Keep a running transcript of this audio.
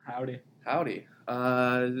Howdy. Howdy.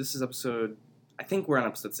 This is episode... I think we're on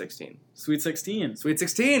episode 16. Sweet 16. Sweet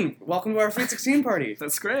 16! Welcome to our Sweet 16 party.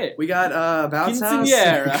 That's great. We got Bounce House.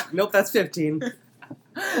 Quinceañera. Nope, that's 15.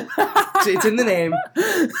 It's in the name.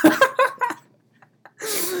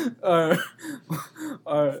 Up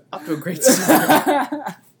to a great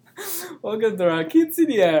start. Welcome to our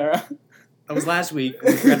quinceañera. That was last week.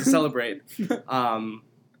 We forgot to celebrate.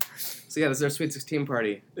 So yeah, this is our Sweet 16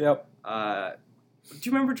 party. Yep. Do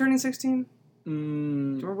you remember turning 16? Do you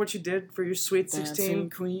Mm, remember what you did for your Sweet 16? Dancing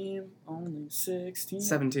Queen, only 16.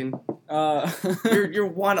 17. You're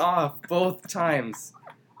one off both times.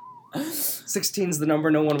 16's the number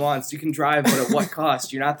no one wants. You can drive, but at what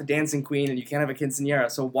cost? You're not the dancing queen, and you can't have a quinceañera,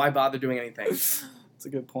 so why bother doing anything? That's a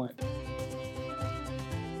good point.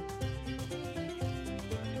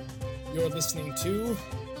 You're listening to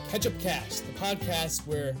Ketchup Cast, the podcast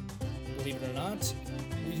where, believe it or not,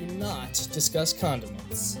 we do not discuss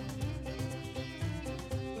condiments.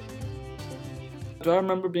 Do I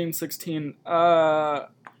remember being 16? Or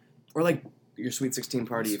like your Sweet 16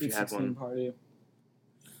 party if Sweet you had 16 one. party.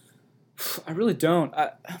 I really don't.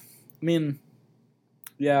 I mean,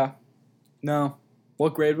 yeah. No.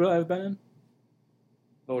 What grade would I have been in?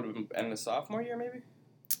 What would have been end of sophomore year, maybe?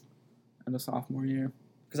 In the sophomore year.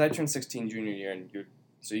 Because I turned 16 junior year, and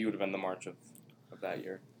so you would have been the March of that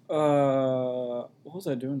year. What was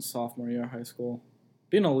I doing sophomore year of high school?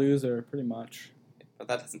 Being a loser, pretty much. But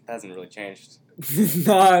that hasn't really changed.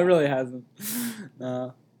 No, it really hasn't.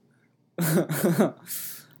 No.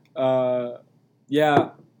 Yeah.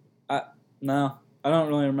 No. I don't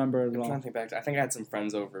really remember it I'm at trying all. to think back. I think I had some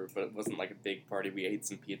friends over, but it wasn't like a big party. We ate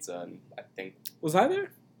some pizza, and I think Was I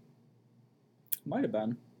there? Might have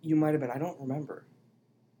been. you might have been. I don't remember.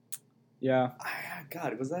 Yeah.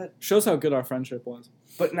 God, was that? Shows how good our friendship was.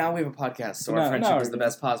 But now we have a podcast, so No, our friendship no, is the we're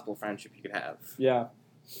best possible friendship you could have. Yeah.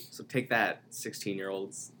 So take that,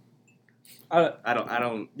 16-year-olds. I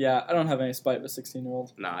don't. Yeah, I don't have any spite with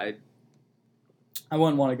 16-year-olds. Nah. I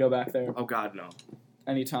wouldn't want to go back there Oh God, no.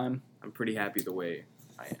 anytime. I'm pretty happy the way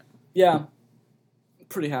I am. Yeah.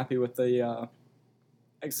 Pretty happy with the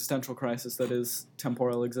existential crisis that is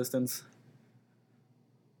temporal existence.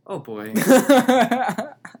 Oh boy.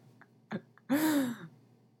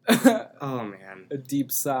 Oh man. A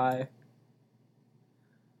deep sigh.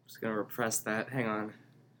 Just gonna repress that. Hang on.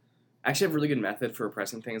 I actually have a really good method for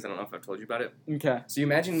repressing things. I don't know if I've told you about it. Okay. So you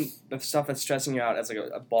imagine the stuff that's stressing you out as like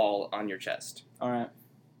a ball on your chest. All right.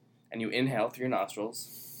 And you inhale through your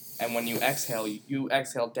nostrils. And when you exhale, you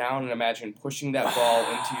exhale down and imagine pushing that ball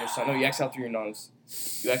into your stomach. No, you exhale through your nose.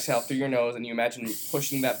 You exhale through your nose and you imagine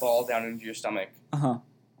pushing that ball down into your stomach. Uh-huh.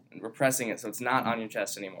 And repressing it so it's not on your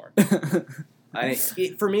chest anymore.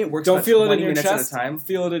 For me, it works Don't about feel it 20 in your minutes chest. at a time.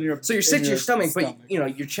 Feel it in your. So you're in sick to your stomach, but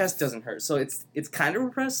stomach. your chest doesn't hurt. So it's kind of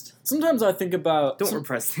repressed. Sometimes I think about. Don't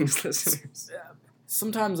repress things, listeners.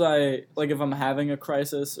 Sometimes I like if I'm having a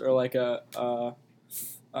crisis or like a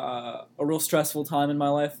real stressful time in my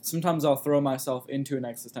life. Sometimes I'll throw myself into an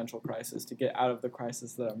existential crisis to get out of the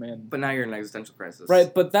crisis that I'm in. But now you're in an existential crisis.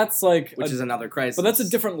 Right, but that's like Which is another crisis. But that's a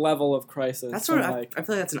different level of crisis. That's sort of, like, I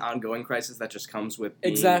feel like that's an ongoing crisis that just comes with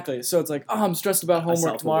being exactly. So it's like, oh, I'm stressed about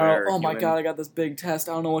homework tomorrow. self-aware Oh my human. god, I got this big test.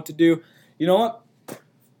 I don't know what to do. You know what?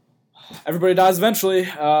 Everybody dies eventually.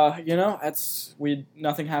 Nothing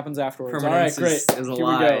happens afterwards. All right, Permanence great. is a Here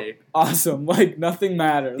lie. we go. Awesome. Like nothing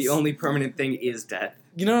matters. The only permanent thing is death.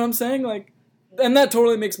 You know what I'm saying? Like, and that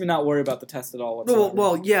totally makes me not worry about the test at all whatsoever.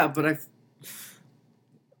 Well, yeah, but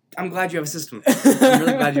I'm glad you have a system. I'm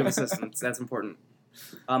really glad you have a system. That's important.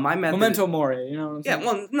 My method. Memento mori. You know what I'm Yeah, saying?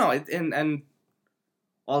 well, no, and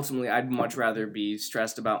ultimately, I'd much rather be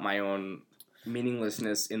stressed about my own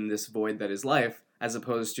meaninglessness in this void that is life, as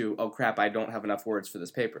opposed to, oh crap, I don't have enough words for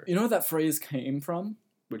this paper. You know where that phrase came from?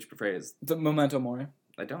 Which phrase? The memento mori.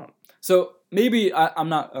 I don't. So maybe I'm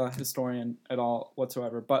not a historian at all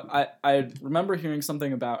whatsoever, but I remember hearing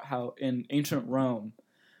something about how in ancient Rome,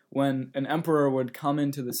 when an emperor would come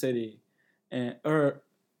into the city, I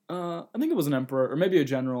think it was an emperor or maybe a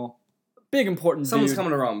general, big important Someone's dude.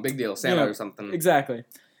 coming to Rome. Big deal. Santa or something. Exactly.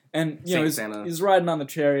 And Saint Santa. he's riding on the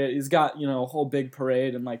chariot. He's got a whole big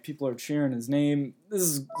parade, and like people are cheering his name. This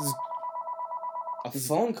is. A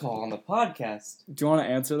phone call on the podcast. Do you want to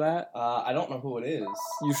answer that? I don't know who it is.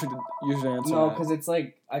 You should answer. No, that. because it's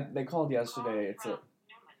like they called yesterday. It's a.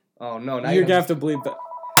 Oh no! Now You're gonna have to bleep that.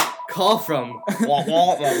 call from. Wah wah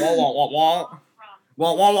wah wah wah wah wah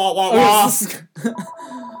wah wah wah wah wah.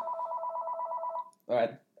 All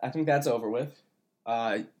right, I think that's over with.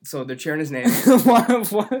 So they're cheering his name.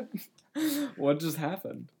 What just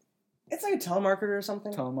happened? It's like a telemarketer or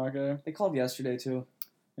something. Telemarketer. They called yesterday too.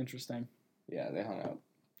 Interesting. Yeah, they hung up.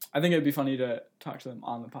 I think it'd be funny to talk to them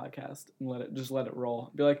on the podcast and let it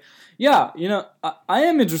roll. Be like, yeah, I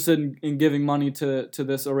am interested in giving money to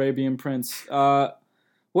this Arabian prince.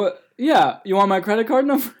 What? Yeah, you want my credit card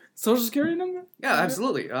number, social security number? Yeah,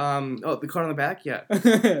 absolutely. The card on the back. Yeah.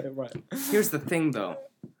 Right. Here's the thing, though.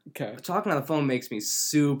 Okay. Talking on the phone makes me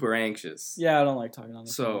super anxious. Yeah, I don't like talking on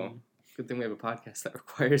the phone. So, good thing we have a podcast that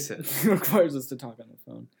requires it. It requires us to talk on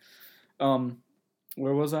the phone.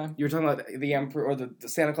 Where was I? You were talking about the emperor, or the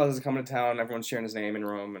Santa Claus is coming to town, everyone's sharing his name in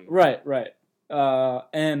Rome. And Right.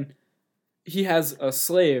 And he has a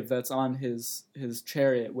slave that's on his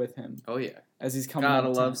chariot with him oh, yeah. as he's coming Gotta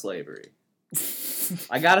into love town. slavery.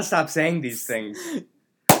 I gotta stop saying these things.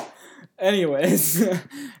 Anyways,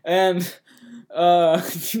 and so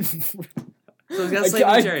he's got a slave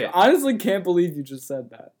in the chariot. I honestly can't believe you just said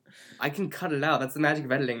that. I can cut it out. That's the magic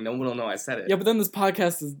of editing. No one will know I said it. Yeah, but then this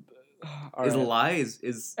podcast is all Is right. a lie?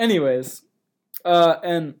 Is Anyways,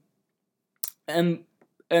 and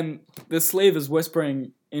the slave is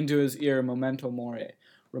whispering into his ear, "Memento mori."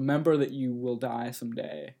 Remember that you will die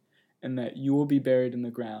someday, and that you will be buried in the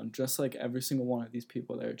ground, just like every single one of these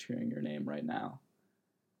people that are cheering your name right now.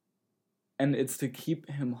 And it's to keep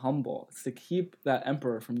him humble. It's to keep that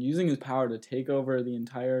emperor from using his power to take over the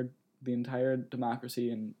entire democracy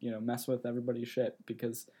and mess with everybody's shit,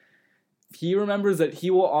 because he remembers that he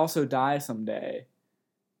will also die someday,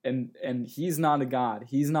 and he's not a god.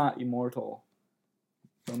 He's not immortal.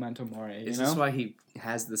 Memento mori. Is this why he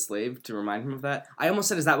has the slave to remind him of that? I almost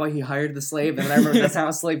said, is that why he hired the slave? And then I remember that's not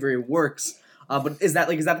how slavery works. But is that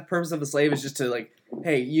the purpose of the slave? Is just to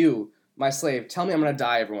hey, you, my slave, tell me I'm gonna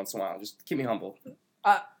die every once in a while. Just keep me humble.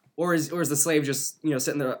 Or is the slave just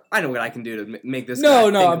sitting there? I know what I can do to make this.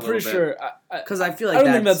 No, guy think I'm a pretty little sure. Because I feel like I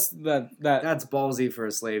don't think that's ballsy for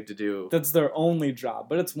a slave to do. That's their only job,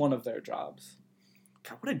 but it's one of their jobs.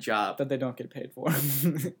 God, what a job. That they don't get paid for.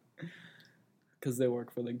 Because they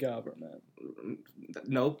work for the government.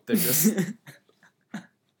 Nope, they're just...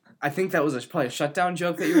 I think that was probably a shutdown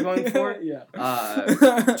joke that you were going for. Yeah. I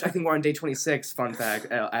think we're on day 26, fun fact,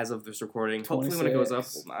 as of this recording. 26. Hopefully when it goes up,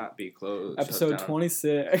 we'll not be closed. Episode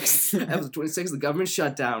 26. Episode 26, the government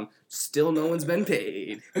shutdown. Still no one's been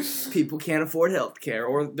paid. People can't afford health care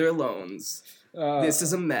or their loans. This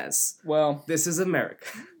is a mess. Well. This is America.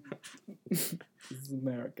 This is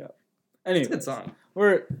America. Anyway. It's a good song.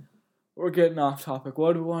 We're getting off topic.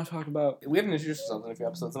 What do we want to talk about? We haven't introduced ourselves in a few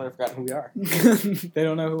episodes, and I've forgotten who we are. They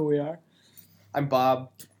don't know who we are? I'm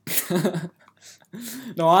Bob.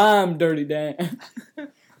 No, I'm Dirty Dan.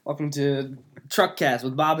 Welcome to Truckcast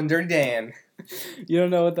with Bob and Dirty Dan. You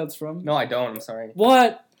don't know what that's from? No, I don't. I'm sorry.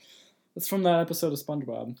 What? It's from that episode of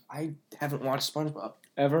SpongeBob. I haven't watched SpongeBob.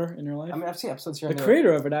 Ever in your life? I mean, I've seen episodes here The and there.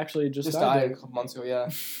 creator of it actually just died a couple months ago, yeah.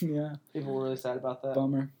 Yeah. People were really sad about that.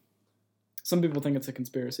 Bummer. Some people think it's a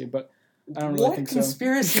conspiracy, but I don't really think so. What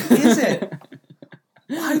conspiracy is it?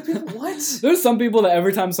 Why do people... What? There's some people that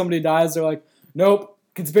every time somebody dies, they're like, nope,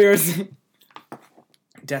 conspiracy.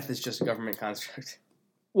 Death is just a government construct.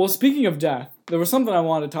 Well, speaking of death, there was something I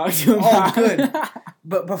wanted to talk to you about. Oh, good.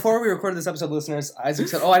 But before we recorded this episode, listeners, Isaac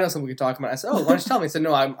said, I know something we could talk about. I said, why don't you tell me? He said,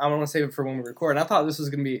 no, I want to save it for when we record. And I thought this was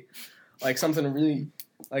going to be, something really,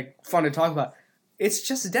 fun to talk about. It's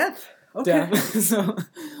just death. Okay. Death. So,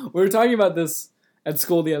 we were talking about this at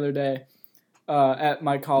school the other day, at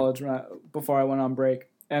my college, before I went on break.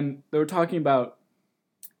 And they were talking about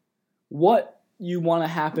what you want to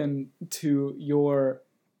happen to your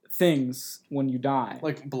things when you die.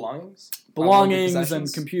 Belongings? Belongings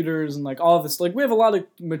and computers and all of this. We have a lot of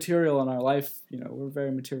material in our life. We're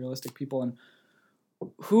very materialistic people, and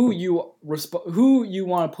who you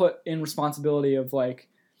want to put in responsibility of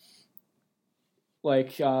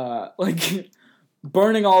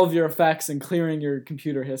burning all of your effects and clearing your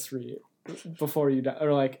computer history before you die,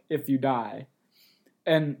 or if you die.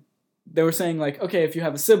 And they were saying okay, if you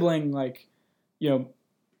have a sibling,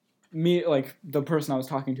 me, the person I was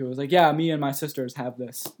talking to was yeah, me and my sisters have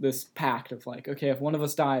this pact of okay, if one of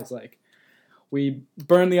us dies, we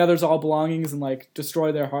burn the others' all belongings and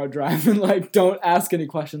destroy their hard drive and don't ask any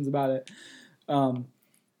questions about it.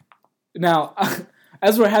 Now,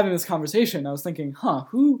 as we're having this conversation, I was thinking,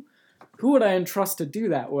 who would I entrust to do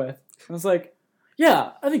that with? And I was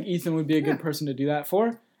yeah, I think Ethan would be a good person to do that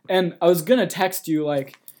for. And I was gonna text you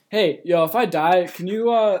hey, yo, if I die, can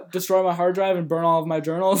you destroy my hard drive and burn all of my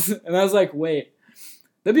journals? And I was wait,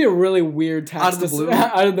 that'd be a really weird text. Out of the blue?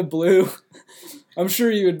 Out of the blue. I'm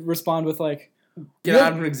sure you would respond with get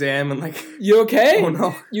out of an exam and you okay? Oh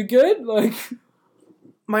no. You good?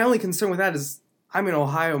 My only concern with that is I'm in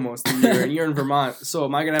Ohio most of the year, and you're in Vermont. So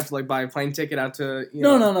am I gonna have to like buy a plane ticket out to?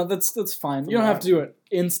 No. That's fine. You don't have to do it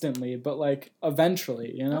instantly, but like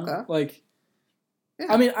eventually, you know. Okay. Like, Yeah.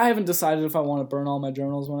 I mean, I haven't decided if I want to burn all my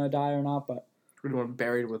journals when I die or not, but We're going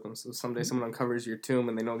buried with them, so someday someone uncovers your tomb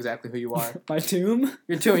and they know exactly who you are. my tomb.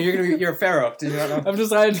 Your tomb. You're a pharaoh. Did you not know? I've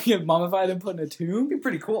decided to get mummified and put in a tomb. It'd be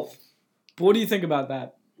pretty cool. But what do you think about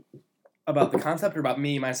that? About the concept, or about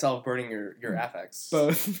me myself burning your affects?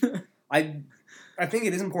 Both. I think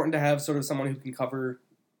it is important to have sort of someone who can cover,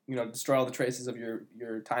 destroy all the traces of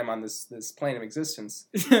your time on this plane of existence.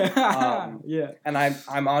 Yeah. And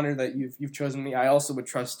I'm honored that you've chosen me. I also would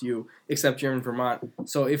trust you, except you're in Vermont.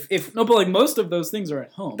 So if No, but like most of those things are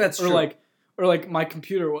at home. That's or true. Like my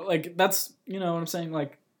computer. Like that's what I'm saying.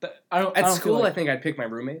 Like I don't. at I don't school, feel like, I think I'd pick my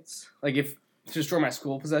roommates. Like if to destroy my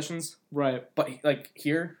school possessions. right. But like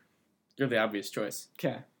here, you're the obvious choice.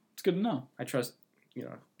 Okay, it's good to know. I trust.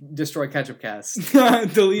 Destroy Ketchup Cast.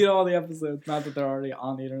 Delete all the episodes. Not that they're already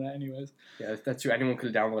on the internet, anyways. Yeah, that's true. Anyone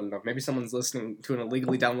could have downloaded them. Maybe someone's listening to an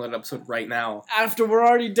illegally downloaded episode right now. After we're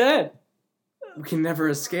already dead. We can never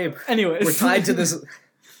escape. Anyways, We're tied to this.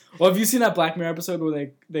 Well, have you seen that Black Mirror episode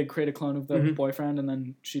where they create a clone of the Mhm. boyfriend and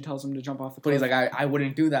then she tells him to jump off the But cliff? he's like, I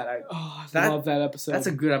wouldn't do that. Oh, I That- love that episode. That's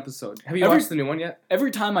a good episode. Have you Every- watched the new one yet?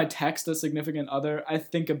 Every time I text a significant other, I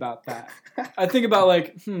think about that. I think about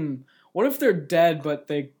like, what if they're dead but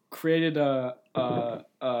they created a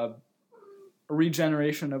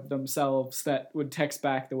regeneration of themselves that would text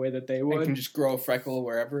back the way that they You would. can just grow a freckle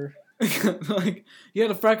wherever. Like, you had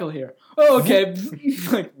a freckle here. Oh, okay.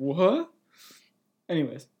 Like, what?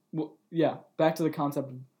 Anyways, yeah, back to the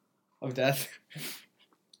concept Of death.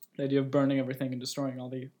 the idea of burning everything and destroying all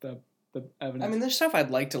the evidence. I mean, there's stuff I'd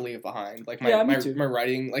like to leave behind. Like Yeah, me my too.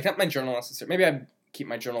 writing, like not my journal necessarily. Maybe I'd keep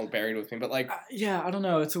my journal buried with me, but like yeah, I don't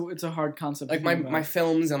know. It's a hard concept. like to my, think about. my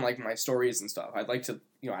films and like my stories and stuff. I'd like to,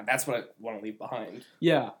 that's what I want to leave behind.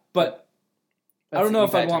 Yeah, but I That's don't know the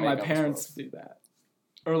if I impact want my make on this parents to do that,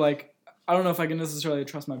 or like I don't know if I can necessarily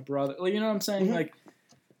trust my brother. Like, you know what I'm saying? Mhm. Like,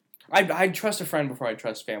 I'd trust a friend before I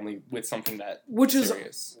trust family with something that which is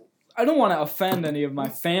serious. I don't want to offend any of my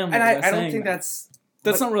family. And by I don't saying think that.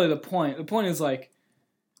 that's Not really the point. The point is like,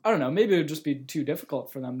 I don't know. Maybe it would just be too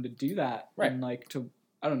difficult for them to do that, Right. And like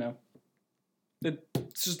I don't know.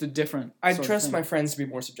 It's just a different. I'd sort of trust thing. my friends to be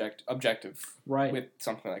more objective right with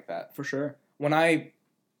something like that. for sure. When a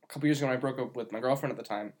couple years ago, when I broke up with my girlfriend at the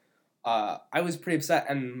time, I was pretty upset,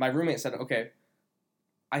 and my roommate said, "Okay,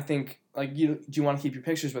 I think like do you want to keep your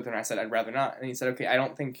pictures with her?" And I said, "I'd rather not." And he said, "Okay, I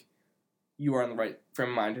don't think you are in the right frame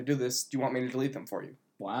of mind to do this. Do you want me to delete them for you?"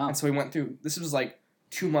 Wow, And so we went through. This was like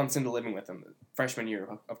 2 months into living with him, freshman year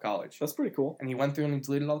of college, that's pretty cool. and he went through and he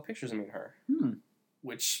deleted all the pictures of me and her,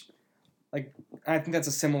 which, like, I think that's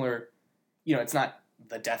a similar. It's not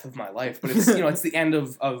the death of my life, but it's it's the end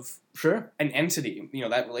of Sure, an entity.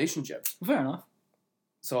 That relationship. fair enough.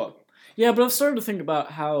 So Yeah, but I've started to think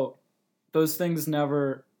about how those things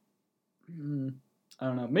never. I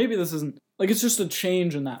don't know. Maybe this isn't like it's just a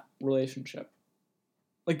change in that relationship.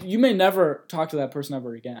 Like you may never talk to that person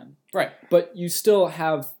ever again, right. but you still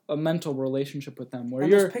have a mental relationship with them where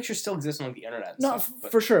And you're those pictures still exist on like the internet. And no stuff,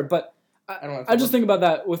 but for sure. But I don't know. I just think about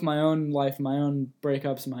that with my own life, my own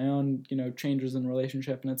breakups, my own changes in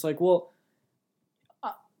relationship, and it's like, well,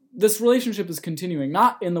 this relationship is continuing,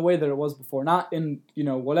 not in the way that it was before, not in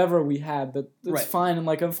whatever we had. That's Right. fine, and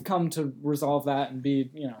like I've come to resolve that and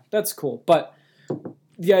be that's cool. But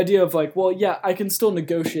the idea of like, well, yeah, I can still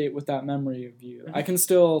negotiate with that memory of you. I can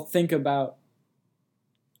still think about.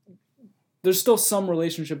 There's still some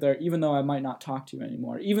relationship there, even though I might not talk to you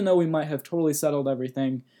anymore, even though we might have totally settled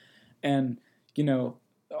everything, and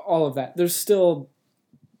all of that. There's still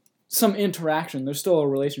some interaction. There's still a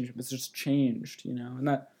relationship. It's just changed, and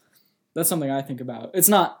that's something I think about. It's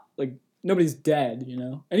not like nobody's dead,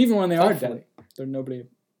 and even when they are Hopefully. dead,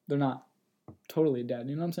 they're not totally dead.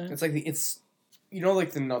 You know what I'm saying? it's like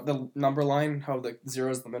like the number line, how the zero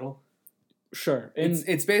is in the middle. Sure. And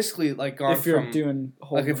It's basically like gone if you're from doing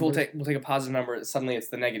whole like if we'll numbers. take a positive number, suddenly it's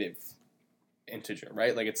the negative integer,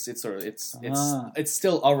 right? Like it's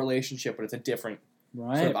still a relationship, but it's a different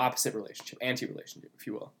right sort of opposite relationship, anti-relationship, if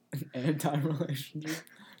you will. anti-relationship.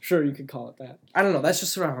 Sure, you could call it that. I don't know. That's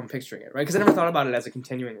just sort of how I'm picturing it, right? Because I never thought about it as a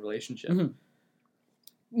continuing relationship. Mhm.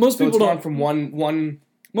 Most So people it's gone don't. from one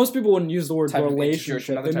Most people wouldn't use the word type of integer to relationship.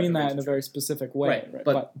 another They type mean of that in a integer. very specific way. right,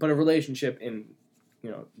 but a relationship in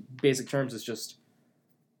basic terms is just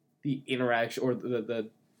the interaction or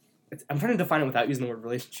I'm trying to define it without using the word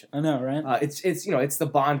relationship. I know, right? It's it's the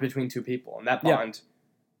bond between two people, and that Yeah. bond,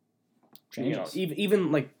 Changes.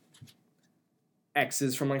 even like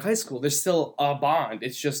exes from like high school, there's still a bond.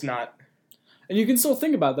 It's just not. And you can still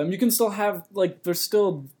think about them. You can still have, like, they're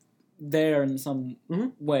still there in some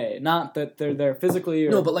way. Not that they're there physically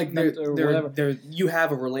or... No, but, like, whatever. you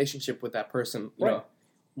have a relationship with that person, you know,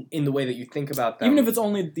 in the way that you think about them. Even if it's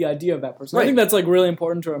only the idea of that person. Right. I think that's, like, really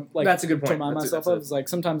important to, like... That's a good point. To remind myself of. Is, like,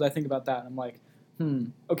 sometimes I think about that and I'm like,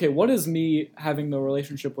 okay, what is me having the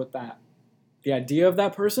relationship with that? The idea of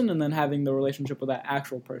that person and then having the relationship with that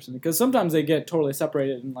actual person. Because sometimes they get totally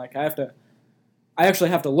separated and, like, I actually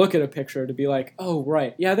have to look at a picture to be like, oh,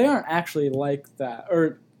 right, yeah, they aren't actually like that.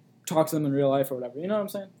 Or talk to them in real life or whatever. You know what I'm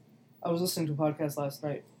saying? I was listening to a podcast last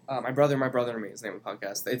night. My brother and me is the name of the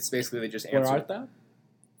podcast. It's basically they just answer. Where art thou?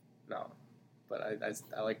 No, but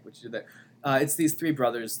I like what you did there. It's these three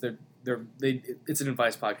brothers. It's an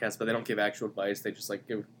advice podcast, but they don't give actual advice. They just like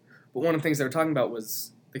give. But one of the things they were talking about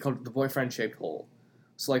was they called it the boyfriend-shaped hole.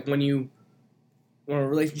 So like when a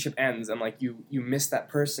relationship ends and like you miss that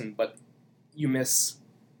person, but you miss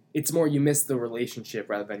the relationship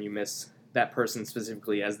rather than you miss that person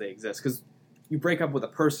specifically as they exist, because you break up with a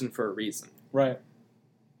person for a reason, right?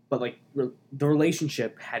 But like the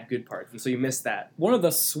relationship had good parts, and so you miss that. One of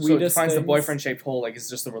the sweetest so it defines things, the boyfriend-shaped hole like it's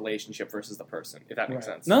just the relationship versus the person, if that makes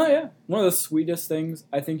sense. No, yeah. One of the sweetest things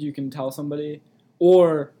I think you can tell somebody,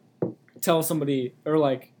 or tell somebody, or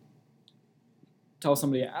like tell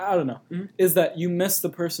somebody, I don't know, is that you miss the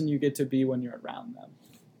person you get to be when you're around them.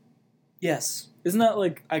 Yes. Isn't that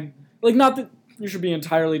like not that you should be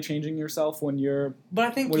entirely changing yourself when you're... But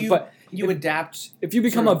I think you adapt... If you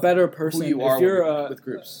become a better person, who you are if you're with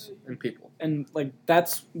groups and people. And like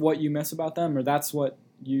that's what you miss about them, or that's what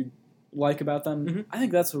you like about them, I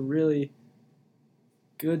think that's a really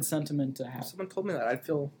good sentiment to have. If someone told me that, I'd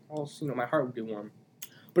feel, my heart would be warm.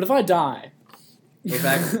 But if I die...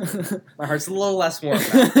 my heart's a little less warm.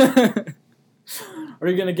 Are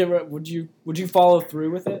you gonna give it? Would you follow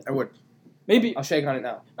through with it? I would. Maybe I'll shake on it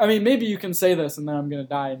now. I mean, maybe you can say this and then I'm gonna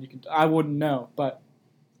die, and I wouldn't know, but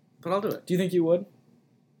I'll do it. Do you think you would?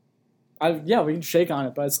 Yeah, we can shake on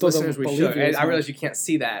it, but I still Listeners, don't we believe should. you. I realize you can't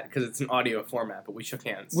see that because it's an audio format, but we shook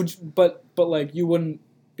hands. But like you wouldn't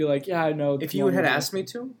be like, yeah, I know. If you had asked me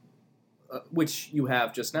to, which you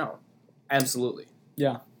have just now, absolutely.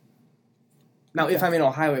 Yeah. Now, if I'm in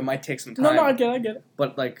Ohio, it might take some time. No, I get it.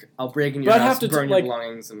 But like, I'll break in your house, burn your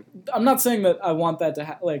belongings, and I'm not saying that I want that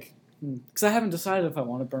to because I haven't decided if I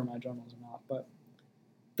want to burn my journals or not. But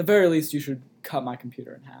at the very least, you should cut my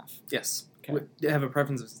computer in half. Yes. Okay. Do you have a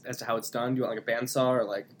preference as to how it's done? Do you want like a bandsaw or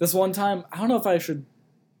like... This one time, I don't know if I should...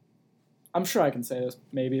 I'm sure I can say this,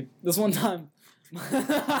 maybe. This one time...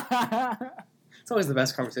 It's always the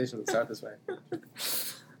best conversation to start this way.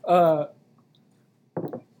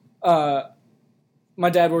 My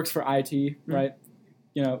dad works for IT, right?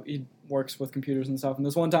 You know, he works with computers and stuff. And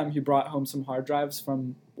this one time he brought home some hard drives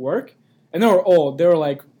from work. And they were old. They were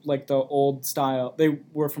like the old style. They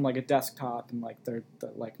were from like a desktop and like they're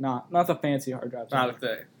like not the fancy hard drives. Not like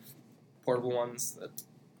the portable ones.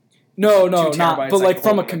 No, not. But like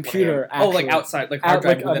from a computer. Like outside, like hard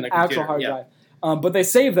drive within a computer. Actual hard drive. But they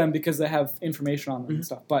save them because they have information on them and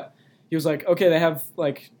stuff. But he was like, okay, they have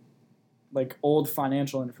like old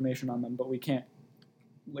financial information on them, but we can't.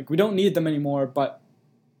 Like we don't need them anymore, but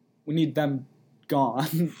we need them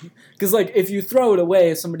gone. Because like if you throw it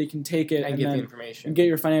away, somebody can take it and get the information and get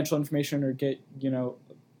your financial information or get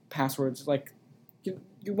passwords. Like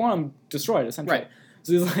you want them destroyed essentially. Right.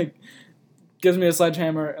 So he's like gives me a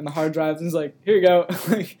sledgehammer and the hard drives and he's like, here you go.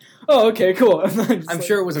 Like, oh, okay, cool. I'm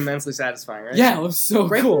sure it was immensely satisfying, right? Yeah, it was so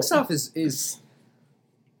breaking cool. stuff is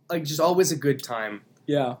like just always a good time.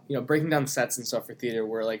 Yeah. Breaking down sets and stuff for theater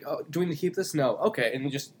where like, oh, do we need to keep this? No. Okay. And you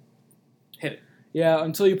just hit it. Yeah,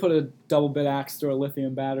 until you put a double bit axe through a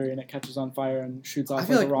lithium battery and it catches on fire and shoots off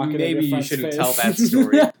a rocket. Maybe at your you shouldn't face. tell that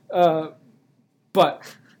story.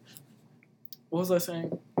 But what was I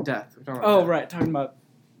saying? Death. Right, talking about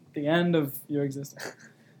the end of your existence.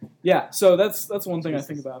 Yeah, so that's one thing I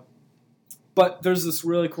think about. But there's this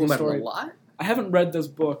really cool story. A lot? I haven't read this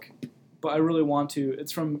book, but I really want to.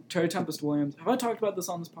 It's from Terry Tempest Williams. Have I talked about this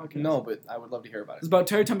on this podcast? No, but I would love to hear about it. It's about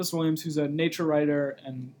Terry Tempest Williams, who's a nature writer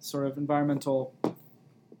and sort of environmental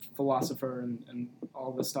philosopher and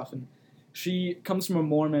all this stuff. And she comes from a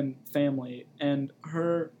Mormon family, and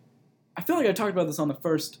I feel like I talked about this on the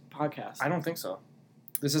first podcast. I don't think so.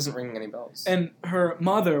 This isn't ringing any bells. And her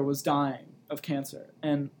mother was dying of cancer,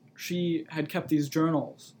 and she had kept these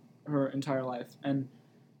journals her entire life. And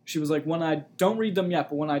she was like, when I don't read them yet,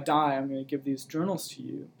 but when I die, I'm going to give these journals to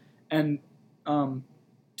you. And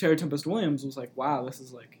Terry Tempest Williams was like, wow, this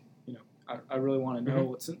is like, I really want to know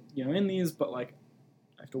what's in these, but like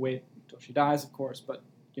I have to wait until she dies, of course, but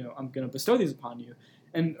I'm going to bestow these upon you.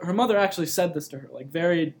 And her mother actually said this to her, like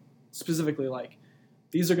very specifically like,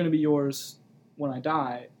 these are going to be yours when I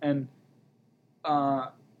die. And I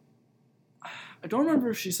don't remember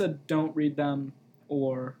if she said don't read them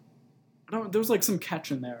or there was like some catch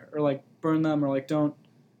in there, or like burn them, or like don't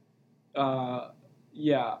or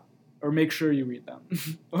make sure you read them.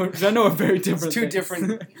 Which I know are very different. It's two things.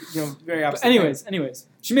 different, very opposite. But anyways,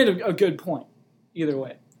 she made a good point either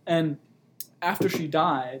way. And after she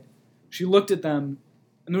died, she looked at them,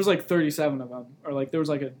 and there was like 37 of them, or like there was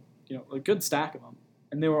like a good stack of them,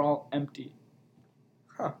 and they were all empty.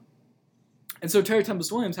 Huh. And so Terry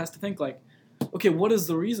Tempest Williams has to think like, okay, what is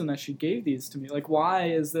the reason that she gave these to me? Like, why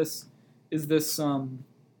is this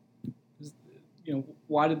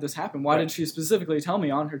why did this happen? Why did she specifically tell me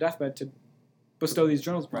on her deathbed to bestow these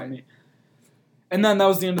journals upon me? And then that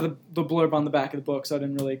was the end of the blurb on the back of the book, so I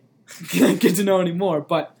didn't really get to know any more.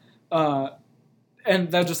 But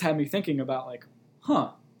and that just had me thinking about like,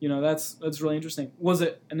 that's really interesting. Was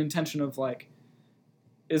it an intention of like,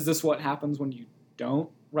 is this what happens when you don't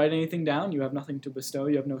write anything down? You have nothing to bestow.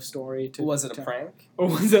 You have no story to. Was it a prank? Or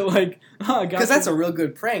was it like? Because that's a real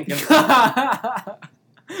good prank.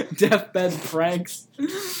 Deathbed pranks.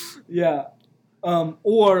 Yeah.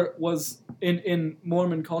 Or was in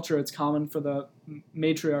Mormon culture, it's common for the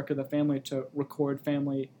matriarch of the family to record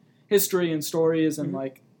family history and stories and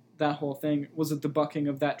like that whole thing. Was it the bucking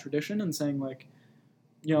of that tradition and saying like,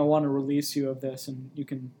 I want to release you of this and you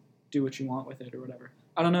can do what you want with it or whatever?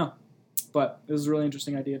 I don't know. But it was a really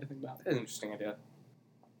interesting idea to think about. It's an interesting idea.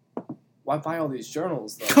 Why buy all these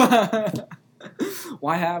journals, though?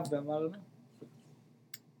 Why have them? I don't know.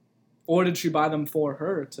 Or did she buy them for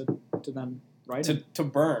her to then write to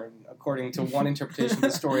burn, according to one interpretation of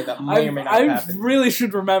the story that may or may not happen. I really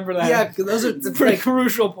should remember that. Yeah, because those are the pretty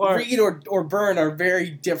crucial part. Read or burn are very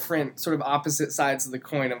different, sort of opposite sides of the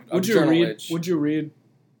coin of journalage. Would you read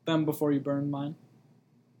them before you burn mine?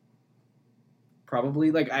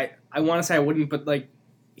 Probably. Like, I want to say I wouldn't, but, like,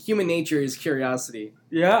 human nature is curiosity.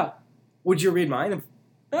 Yeah. Would you read mine?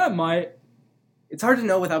 I might. It's hard to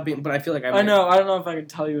know without being, but I feel like I might. I know. I don't know if I can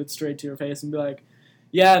tell you it straight to your face and be like,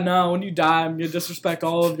 yeah, no, when you die, I'm going to disrespect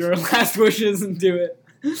all of your last wishes and do it.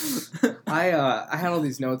 I had all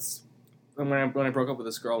these notes when I broke up with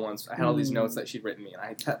this girl once. I had all these notes that she'd written me, and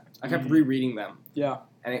I kept rereading them. Yeah.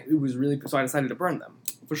 And it was really, so I decided to burn them.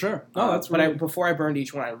 For sure. No, that's really... But before I burned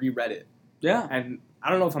each one, I reread it. Yeah. And I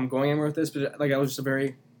don't know if I'm going anywhere with this, but like, it was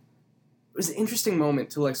an interesting moment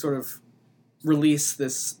to like sort of release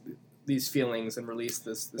these feelings and release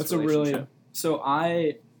this that's relationship. A really... So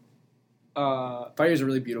fire is a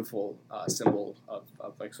really beautiful symbol of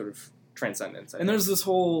like sort of transcendence. And there's this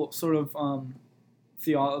whole sort of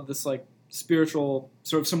this like spiritual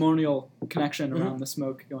sort of ceremonial connection around the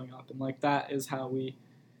smoke going up, and like that is how we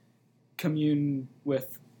commune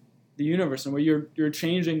with the universe, and where you're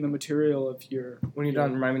changing the material of your. When you're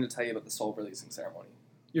done, remind me to tell you about the soul releasing ceremony.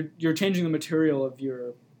 You're changing the material of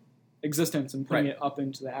your existence and putting it up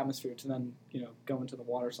into the atmosphere to then go into the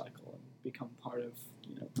water cycle and become part of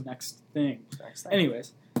the next thing.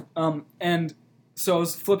 Anyways, and so I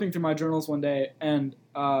was flipping through my journals one day, and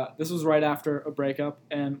this was right after a breakup,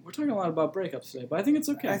 and we're talking a lot about breakups today, but I think it's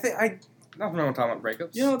okay. Nothing wrong with talking about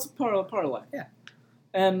breakups. It's part of life. Yeah.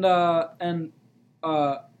 And it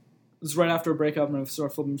was right after a breakup, and I was sort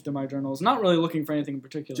of flipping through my journals, not really looking for anything in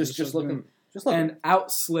particular. Just looking. And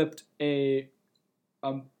out slipped a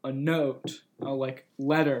note, a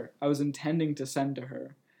letter I was intending to send to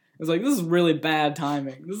her. It was like, this is really bad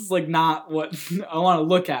timing. This is like not what I want to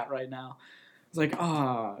look at right now. It's like,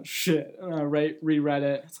 shit. And I reread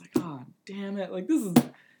it. It's like, damn it. Like, this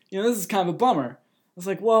is kind of a bummer. I was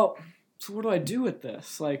like, well, so what do I do with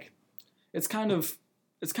this? Like, it's kind of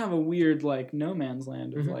a weird, like, no man's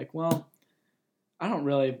land of like, well, I don't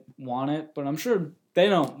really want it, but I'm sure they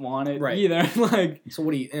don't want it either. Like, so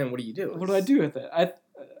what do you do? What do I do with it? I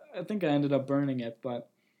think I ended up burning it,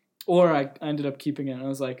 or I ended up keeping it, and I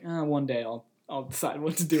was like, one day I'll decide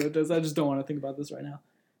what to do with this. I just don't want to think about this right now.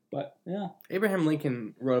 But yeah, Abraham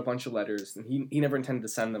Lincoln wrote a bunch of letters, and he never intended to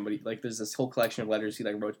send them, but there's this whole collection of letters he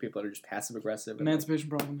wrote to people that are just passive aggressive. Emancipation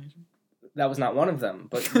Proclamation. That was not one of them,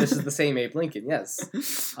 but this is the same Abe Lincoln. Yes.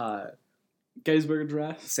 Gettysburg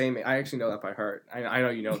Address. Same. I actually know that by heart. I know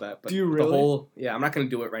you know that, but do you really? I'm not going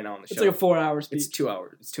to do it right now on the show. It's like a 4-hour speech. It's 2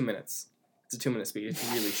 hours. It's 2 minutes. It's a 2-minute speech.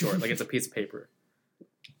 It's really short. Like, it's a piece of paper.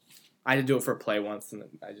 I had to do it for a play once, and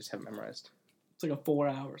I just haven't memorized. It's like a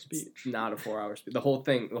 4-hour speech. It's not a 4-hour speech. The whole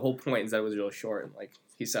point is that it was really short, and like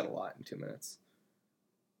he said a lot in 2 minutes.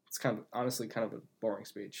 It's honestly kind of a boring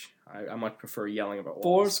speech. I much prefer yelling about walls.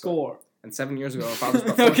 4 score. And 7 years ago, if I was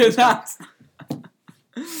about okay, that's.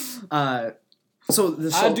 So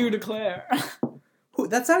I do declare.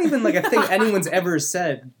 that's not even like a thing anyone's ever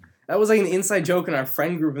said. That was like an inside joke in our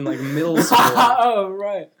friend group in like middle school. Oh,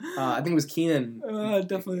 right. I think it was Keenan.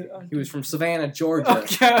 Definitely. He was from Savannah, Georgia.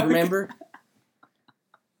 Okay. Remember?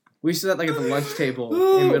 We used to do that like at the lunch table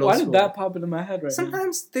in middle Why school. did that pop into my head right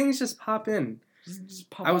Sometimes things just pop in. now? Just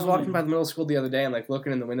pop I was on walking in. by the middle school the other day and like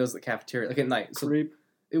looking in the windows of the cafeteria, like at night. So Creep.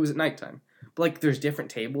 it was at nighttime. But like there's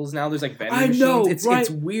different tables now. There's like vending I machines. know, It's right.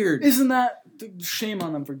 weird. Isn't that shame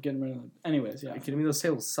on them for getting rid of them? Anyways, yeah. Are you kidding me? Those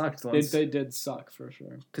tables sucked. They did suck for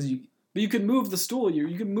sure. Because you, But you could move the stool.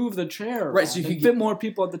 You could move the chair. Right, so you and could fit more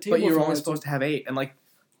people at the table. but you're for only it. supposed to have 8, and like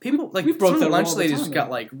people like We broke some of the that lunch rule all the ladies time, got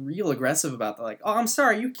though. like real aggressive about that. Like, oh, I'm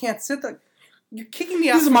sorry, you can't sit there. You're kicking me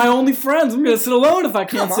out. These are my only friends. I'm gonna sit alone if I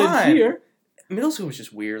can't Come sit on. here. Middle school was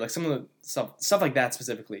just weird. Like some of the stuff like that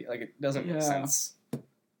specifically. Like it doesn't make Yeah. sense.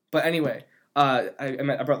 But anyway,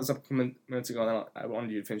 I brought this up a couple minutes ago, and I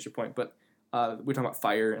wanted you to finish your point. But we're talking about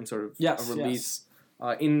fire and sort of Yes, a release.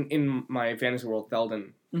 In my fantasy world,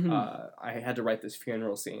 Theldon, Mhm. I had to write this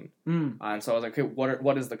funeral scene, Mm. and so I was like, okay,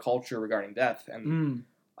 what is the culture regarding death? And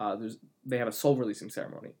Mm. they have a soul releasing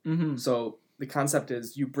ceremony. Mm-hmm. So the concept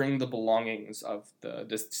is you bring the belongings of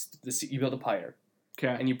you build a pyre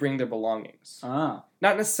Okay. and you bring their belongings. Ah.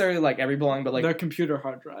 Not necessarily like every belonging, but like Their computer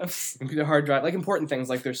hard drives. computer hard drive, like important things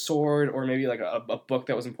like their sword or maybe like a book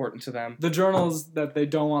that was important to them. The journals that they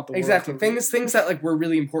don't want the world Exactly, to things that like were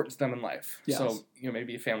really important to them in life. Yes. So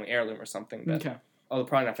maybe a family heirloom or something. That, Okay. Oh,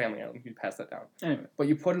 probably not family heirloom. You pass that down. Anyway, But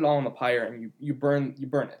you put it all on the pyre and you burn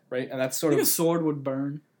it, right? And that's I sort think of a sword would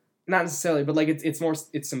burn. not necessarily, but like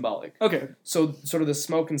it's symbolic. Okay. So sort of the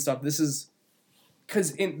smoke and stuff. This is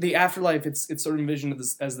because in the afterlife, it's sort of envisioned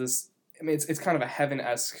as this. I mean, it's kind of a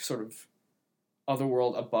heaven-esque sort of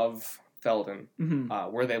otherworld above Theldon,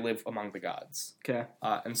 Mm-hmm. where they live among the gods. Okay.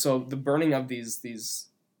 And so the burning of these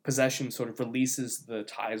possessions sort of releases the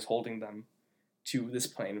ties holding them to this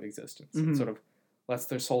plane of existence. Mhm. It sort of lets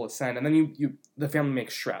their soul ascend, and then the family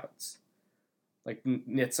makes shrouds, like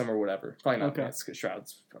knits them or whatever. Probably not Okay. knits, 'cause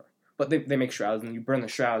shrouds. But they make shrouds, and you burn the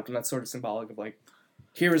shrouds, and that's sort of symbolic of like,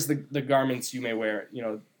 here is the garments you may wear. You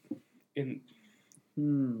know, in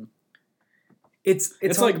Hmm. it's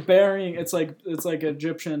like burying. It's like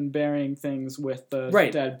Egyptian burying things with the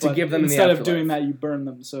Right, dead. to But give them in the instead of afterlife. doing that, you burn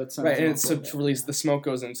them. So it's right, and it's so to release the smoke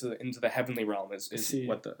goes into the heavenly realm is see.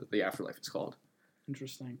 what the afterlife is called.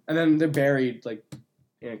 Interesting. And then they're buried like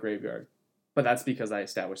in a graveyard, but that's because I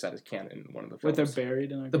established that as canon in one of the films. Wait, they're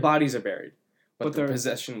buried in a The grave? bodies are buried, but the they're-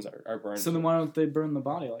 possessions are burned. So then why don't they burn the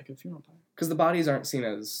body like a funeral pyre? Because the bodies aren't seen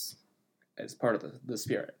as part of the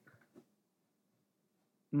spirit.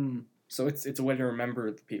 Hmm. So it's a way to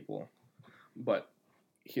remember the people, but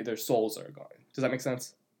their souls are gone. Does that make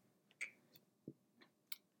sense?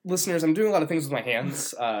 Listeners, I'm doing a lot of things with my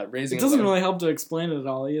hands, raising. It doesn't a little- really help to explain it at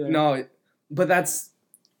all either. No, but that's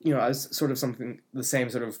as sort of something the same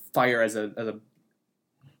sort of fire as a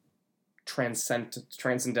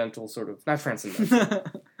transcendental sort of not transcendental,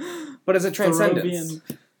 but as a transcendence.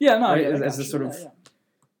 Thoreauvian- Yeah, no, Right, I as got a you. sort of- Yeah.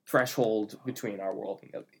 threshold between our world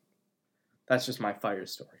and the other. That's just my fire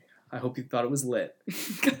story. I hope you thought it was lit.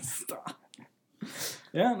 Stop.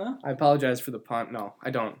 Yeah, no. I apologize for the pun. No, I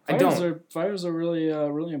don't. Fires are really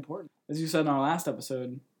really important. As you said in our last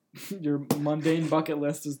episode, your mundane bucket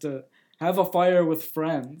list is to have a fire with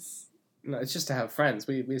friends. No, it's just to have friends.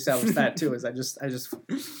 We established that too. Is I just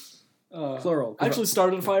plural. I actually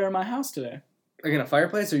started a fire in my house today. Like in a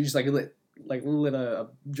fireplace, or you just lit a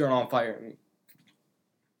journal on fire.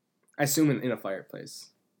 I assume in a fireplace.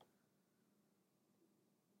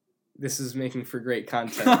 This is making for great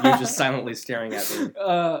content. You're just silently staring at me.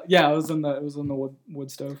 Yeah, it was in the wood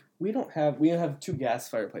stove. We have 2 gas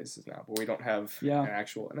fireplaces now, but we don't have Yeah. an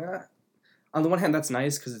actual. On the one hand, that's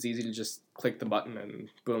nice because it's easy to just click the button and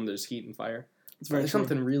boom, there's heat and fire. It's But very there's true.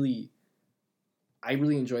 something really. I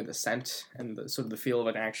really enjoy the scent and the sort of the feel of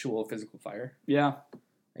an actual physical fire. Yeah, it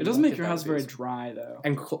And does you make get your that house with very these. dry though.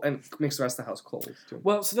 and makes the rest of the house cold too.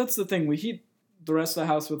 Well, so that's the thing. We heat the rest of the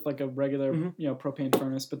house with like a regular, Mhm. propane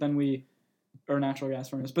furnace, but then or natural gas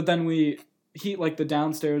furnace. But then we heat like the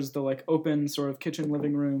downstairs, the like open sort of kitchen,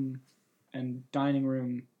 living room, and dining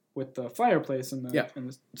room with the fireplace and the. Yeah.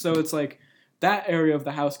 So it's like that area of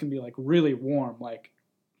the house can be like really warm, like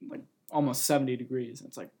almost 70 degrees. And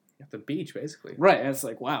it's like At the beach, basically. right. And it's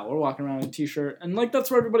like wow, we're walking around in a t-shirt, and like that's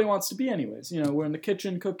where everybody wants to be, anyways. We're in the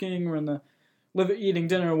kitchen cooking, we're in the eating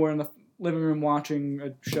dinner, we're in the living room watching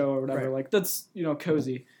a show or whatever. Right. Like that's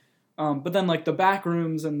cozy. But then like the back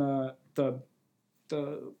rooms and the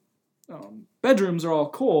bedrooms are all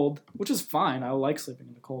cold, which is fine. I like sleeping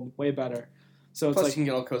in the cold way better. So it's Plus, like you can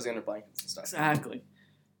get all cozy under blankets and stuff. exactly.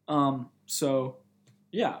 So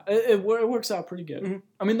Yeah, it works out pretty good. Mm-hmm.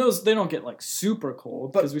 I mean, they don't get like super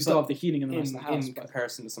cold because we still have the heating in the rest of the house. In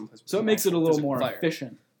comparison to some places. So it makes it a little more fire.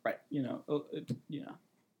 efficient. Right. You know.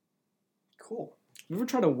 Cool. You ever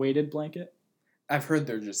tried a weighted blanket? I've heard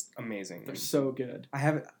they're just amazing. They're so good. I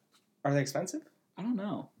haven't. Are they expensive? I don't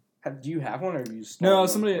know. Do you have one or have you? No,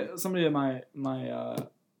 somebody at my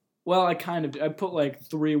well, I kind of do. I put like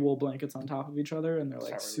 3 wool blankets on top of each other, and they're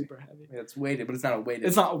like really, super heavy. It's weighted, but it's not a weighted.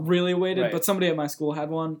 It's not really weighted, right. But somebody at my school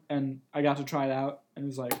had one, and I got to try it out, and it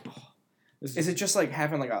was like, oh, is it just like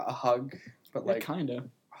having like a hug, but like kind of?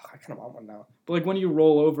 Oh, I kind of want one now. But like when you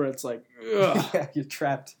roll over, it's like, ugh. Yeah, you're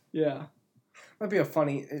trapped. Yeah. Might be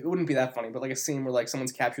it wouldn't be that funny, but like a scene where like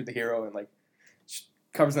someone's captured the hero and like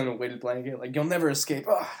covers them in a weighted blanket, like you'll never escape.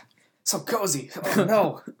 Oh, so cozy. Oh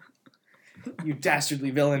no, you dastardly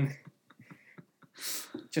villain.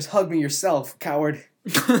 Just hug me yourself, coward.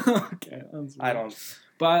 Okay, I don't.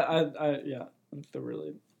 But I yeah, they're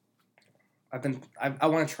really. I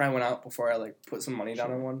want to try one out before I like put some money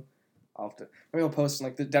down on one. Maybe I'll post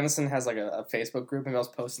like the Denison has like a Facebook group, and I was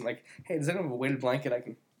posting like, hey, does anyone have a weighted blanket I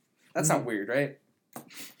can? That's not weird, right?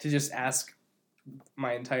 To just ask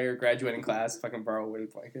my entire graduating class if I can borrow a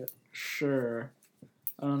weighted blanket. Sure.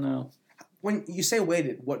 I don't know. When you say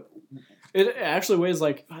weighted, what? It actually weighs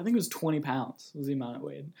like, I think it was 20 pounds was the amount it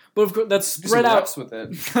weighed. But of course, that's spread out. Reps with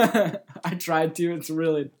it. I tried to. It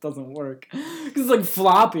really doesn't work. Because it's like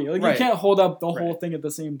floppy. Like right. You can't hold up the whole thing at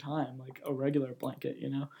the same time, like a regular blanket, you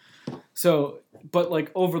know? So, but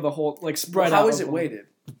like over the whole, like spread out. How is it weighted?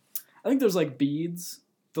 I think there's like beads.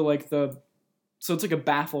 So it's like a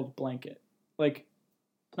baffled blanket. Like,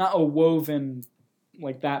 not a woven,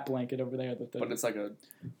 like that blanket over there. But it's like a...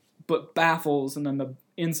 But baffles, and then the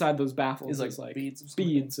inside those baffles is like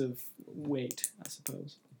beads of weight, I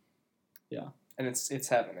suppose. Yeah. And it's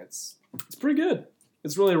heaven. It's pretty good.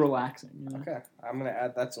 It's really relaxing. You know? Okay, I'm gonna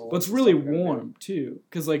add that to. But it's really warm too,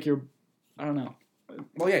 because like I don't know.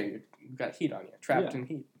 Well, yeah, you've got heat on you, trapped in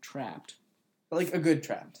heat. Trapped. But like a good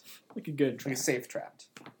trapped. Like a good trapped. Like a safe trapped.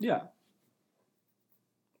 Yeah.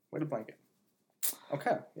 Weighted blanket.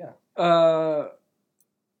 Okay. Yeah.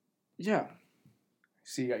 Yeah.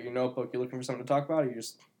 So you got your notebook. You're looking for something to talk about, or you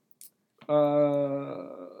just?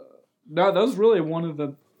 No, that was really one of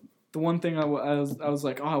the one thing I was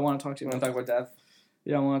like, oh, I want to talk to you. Want to talk about death?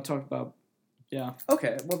 Yeah, I want to talk about. Yeah.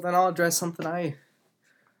 Okay, well then I'll address something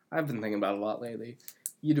I've been thinking about a lot lately.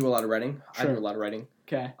 You do a lot of writing. Sure. I do a lot of writing.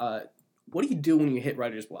 Okay. What do you do when you hit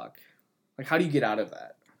writer's block? Like, how do you get out of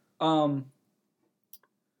that?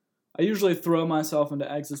 I usually throw myself into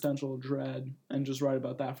existential dread and just write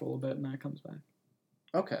about that for a little bit, and that comes back.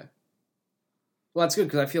 Okay. Well, that's good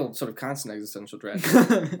because I feel sort of constant existential dread.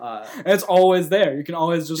 It's always there. You can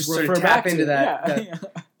always just refer sort of back tap into to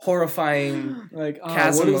that horrifying like,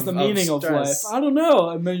 chasm what is the meaning of life? stress. I don't know.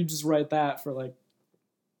 And then you just write that for like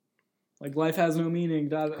life has no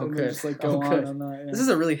meaning. And then just like go on that. Yeah. This is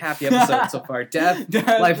a really happy episode so far. Death,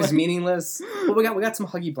 life is meaningless. Well, we got some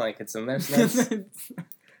huggy blankets in there. So that's,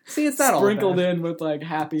 see, it's not sprinkled all in with like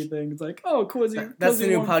happy things, like cozy. That's the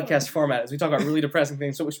new warm podcast fun. format. Is we talk about really depressing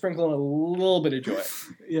things, so we sprinkle in a little bit of joy.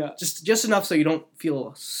 Yeah, just enough so you don't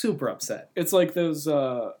feel super upset. It's like those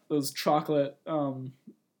chocolate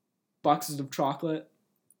boxes of chocolate,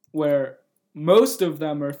 where most of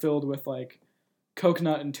them are filled with like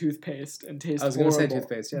coconut and toothpaste and taste. I was horrible. gonna say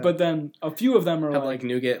toothpaste, yeah. But then a few of them are have like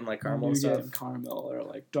nougat and like caramel and stuff. And caramel or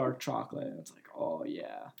like dark chocolate. And it's like, oh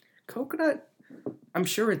yeah, coconut. I'm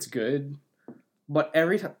sure it's good, but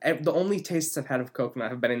every time the only tastes I've had of coconut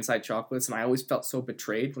have been inside chocolates, and I always felt so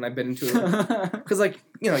betrayed when I've been into it. Because like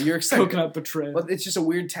you're excited. Coconut betrayed. But it's just a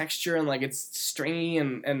weird texture and like it's stringy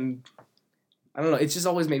and I don't know. It's just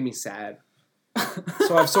always made me sad.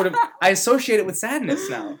 So I associate it with sadness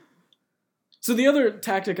now. So the other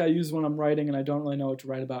tactic I use when I'm writing and I don't really know what to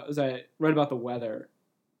write about is I write about the weather.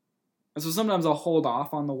 And so sometimes I'll hold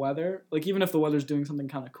off on the weather. Like, even if the weather's doing something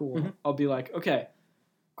kind of cool, I'll be like, okay,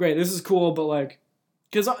 great, this is cool, but, like,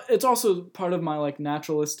 because it's also part of my, like,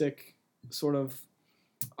 naturalistic sort of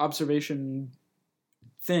observation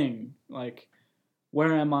thing. Like,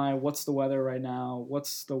 where am I? What's the weather right now?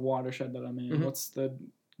 What's the watershed that I'm in? What's the,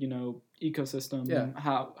 ecosystem? Yeah.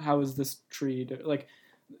 How is this tree? Like,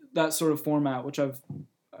 that sort of format, which I've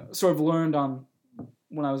sort of learned on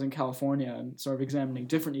when I was in California and sort of examining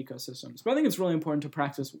different ecosystems. But I think it's really important to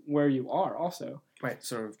practice where you are also. Right,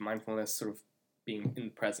 sort of mindfulness, sort of being in the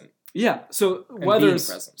present. Yeah, so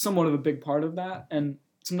weather's somewhat of a big part of that, and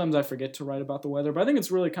sometimes I forget to write about the weather, but I think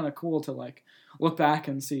it's really kind of cool to, like, look back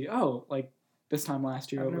and see, oh, like, this time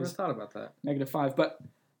last year I've it never was thought about that. -5, but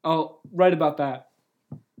I'll write about that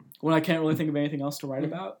when I can't really think of anything else to write Mhm.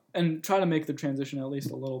 about, and try to make the transition at least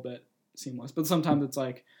a little bit seamless. But sometimes it's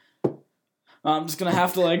like, I'm just gonna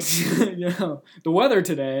have to like, the weather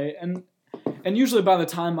today, and usually by the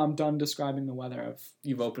time I'm done describing the weather,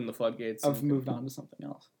 You've opened the floodgates. I've moved on to something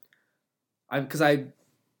else. I've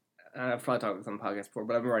probably talked with on the podcast before,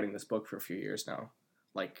 but I've been writing this book for a few years now.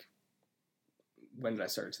 Like, when did I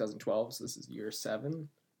start? 2012. So this is year 7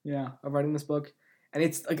 Yeah. of writing this book, and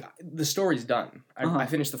it's like the story's done. I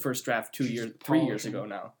finished the first draft 3 years ago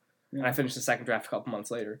now, and I finished the second draft a couple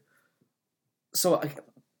months later. So,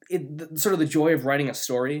 sort of the joy of writing a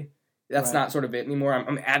story, that's not sort of it anymore.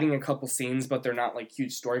 I'm adding a couple scenes, but they're not like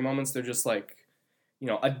huge story moments. They're just like,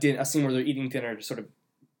 a scene where they're eating dinner to sort of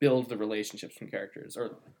build the relationships from characters,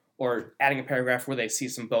 or adding a paragraph where they see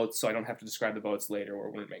some boats, so I don't have to describe the boats later or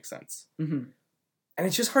when it makes sense. Mm-hmm. And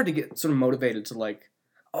it's just hard to get sort of motivated to like,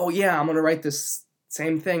 oh yeah, I'm gonna write this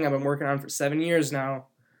same thing I've been working on for 7 years now.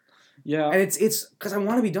 Yeah. And it's because I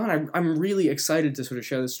want to be done. I'm really excited to sort of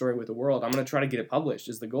share this story with the world. I'm gonna try to get it published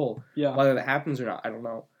is the goal. Yeah. Whether that happens or not, I don't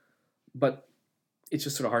know. But it's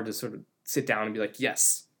just sort of hard to sort of sit down and be like,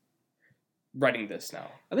 yes, writing this now.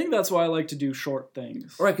 I think that's why I like to do short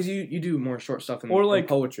things. Right, because you do more short stuff Or like in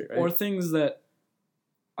poetry, right? Or things that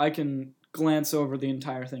I can glance over the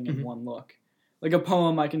entire thing in one look. Like a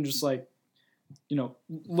poem, I can just like,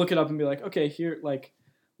 look it up and be like, okay, here, like,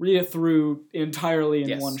 read it through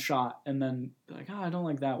entirely in one shot, and then be like, I don't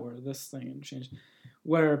like that word, this thing, and change.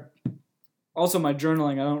 Where, also my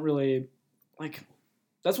journaling, I don't really, like,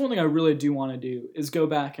 that's one thing I really do want to do, is go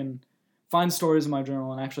back and find stories in my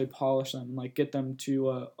journal and actually polish them, and like get them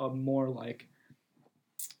to a more like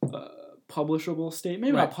publishable state.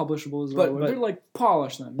 Maybe not publishable is the right word, but like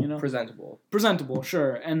polish them, Presentable,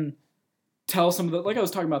 sure. And tell some of the, like I was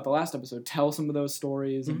talking about the last episode, tell some of those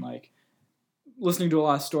stories, and like listening to a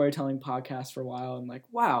lot of storytelling podcasts for a while, and like,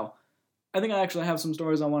 wow, I think I actually have some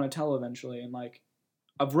stories I want to tell eventually, and like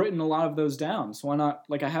I've written a lot of those down, so why not,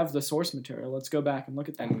 like, I have the source material, let's go back and look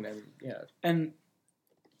at them.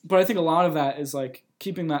 But I think a lot of that is like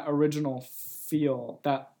keeping that original feel,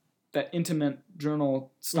 that intimate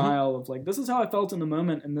journal style of like, this is how I felt in the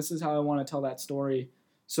moment, and this is how I want to tell that story.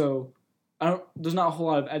 So there's not a whole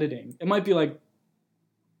lot of editing. It might be like,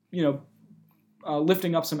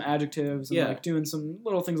 lifting up some adjectives and like doing some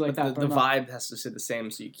little things like that. The vibe has to stay the same,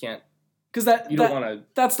 so you can't. Because that's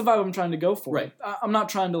the vibe I'm trying to go for. Right. I'm not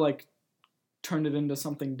trying to like turn it into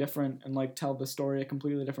something different and like tell the story a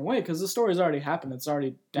completely different way, because the story's already happened. It's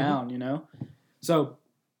already down, So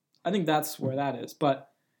I think that's where that is. But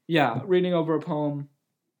yeah, reading over a poem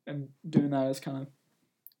and doing that is kind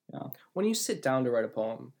of, When you sit down to write a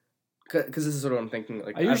poem, because this is sort of what I'm thinking.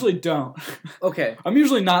 Like, I usually don't. Okay. I'm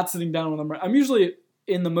usually not sitting down when I'm usually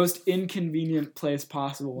in the most inconvenient place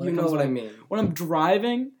possible. You know what I mean. When I'm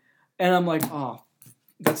driving and I'm like, oh,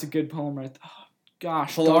 that's a good poem right there. Oh,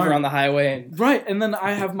 gosh. Pull over on the highway. Right, and then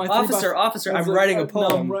I have my Officer, I'm writing a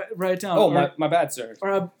poem. No, write it down. Oh, my bad, sir.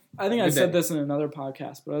 Or I think I said this in another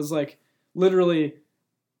podcast, but I was like, literally,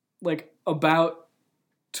 like, about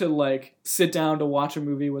to like sit down to watch a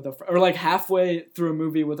movie with or like halfway through a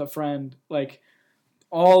movie with a friend, like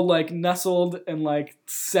all like nestled and like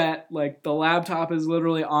set, like the laptop is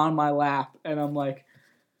literally on my lap, and I'm like,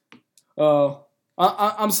 oh,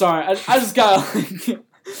 I'm sorry, I just got like,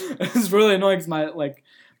 it's really annoying because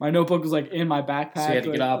my notebook was like in my backpack. So you had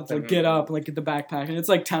to get up. Get up and like get the backpack, and it's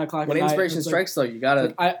like 10 o'clock. When inspiration strikes, though, you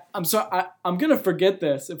gotta. I'm sorry. I'm gonna forget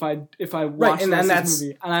this if I watch this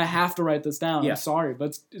movie, and I have to write this down. I'm sorry,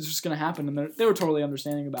 but it's just gonna happen. And they were totally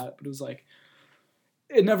understanding about it, but it was like,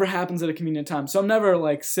 it never happens at a convenient time. So I'm never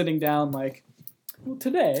like sitting down like, well,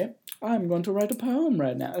 today I'm going to write a poem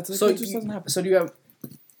right now. It's like, it just doesn't happen. So do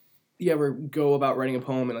you ever go about writing a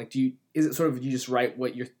poem and like is it sort of you just write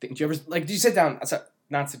what you're thinking? Do you ever like do you sit down?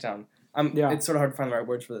 Not sit down. It's sort of hard to find the right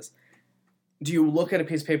words for this. Do you look at a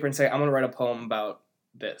piece of paper and say, I'm going to write a poem about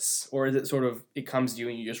this? Or is it sort of, it comes to you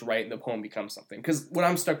and you just write and the poem becomes something? Because what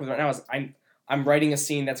I'm stuck with right now is I'm writing a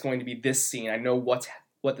scene that's going to be this scene. I know what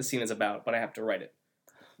the scene is about, but I have to write it.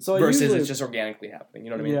 So versus it's just organically happening. You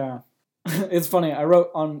know what I mean? Yeah. It's funny. I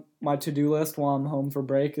wrote on my to-do list while I'm home for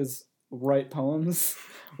break is write poems,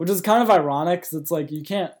 which is kind of ironic because it's like you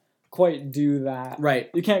can't quite do that. Right.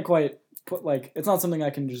 You can't quite put like, it's not something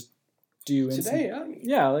I can just do today.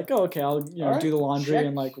 Yeah, like, oh, okay, I'll do the laundry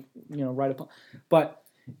and like write a poem. But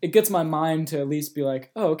it gets my mind to at least be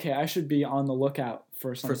like, oh, okay, I should be on the lookout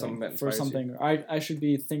for something. I should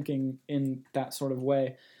be thinking in that sort of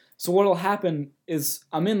way. So what'll happen is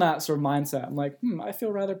I'm in that sort of mindset. I'm like, I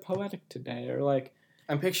feel rather poetic today, or like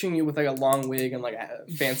I'm picturing you with like a long wig and like a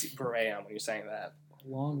fancy beret on when you're saying that. A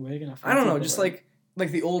long wig and a fancy I don't know, beret. just like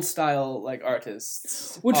like the old style like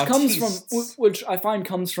artists, which artistes. which I find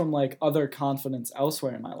comes from like other confidence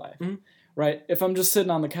elsewhere in my life. Mhm. Right? If I'm just sitting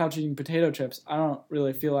on the couch eating potato chips, I don't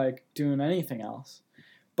really feel like doing anything else.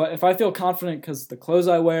 But if I feel confident because the clothes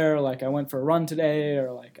I wear, like I went for a run today,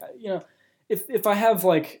 or like if I have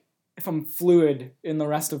like if I'm fluid in the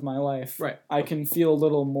rest of my life, Right. I can feel a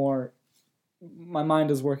little more. My mind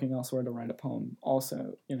is working elsewhere to write a poem,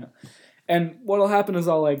 also, And what'll happen is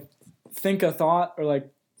I'll like think a thought or like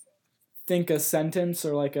think a sentence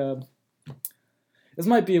or like this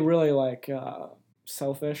might be really like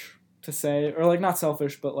selfish to say, or like not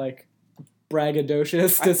selfish but like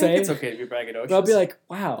braggadocious to I say. think it's okay to be braggadocious. But I'll be like,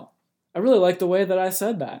 wow, I really like the way that I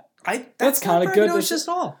said that. That's kinda not good to braggadocious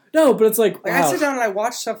at all. No, but it's like, Like wow, I sit down and I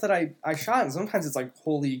watch stuff that I shot, and sometimes it's like,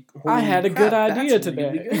 holy I had a crap, good idea that's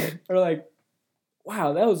today. really good. Or like,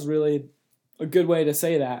 wow, that was really a good way to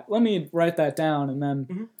say that. Let me write that down, and then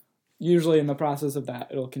Mhm. usually in the process of that,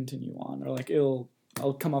 it'll continue on, or like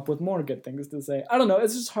I'll come up with more good things to say. I don't know.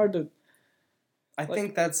 It's just hard to. I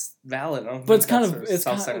think that's valid. But it's kind of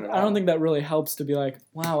I don't think that really helps to be like,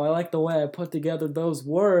 wow, I like the way I put together those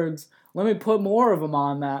words. Let me put more of them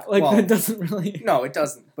on that. Like Well, that doesn't really. No, it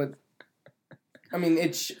doesn't. But I mean,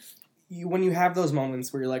 when you have those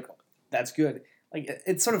moments where you're like, that's good. Like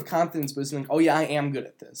it's sort of confidence boosting. Like, oh yeah, I am good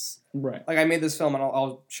at this. Right. Like I made this film, and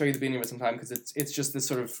I'll show you the beginning of it sometime because it's just this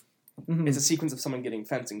sort of Mhm. it's a sequence of someone getting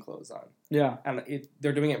fencing clothes on, Yeah. and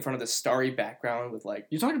they're doing it in front of this starry background with like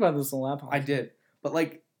You talked about this in the lab. I did, but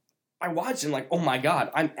like I watched and like, oh my god,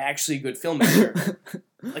 I'm actually a good filmmaker.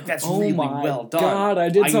 Like that's really well done. God, I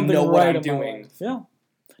did something know right what I'm in my doing. life. Yeah.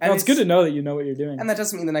 And No, it's good to know that you know what you're doing. And that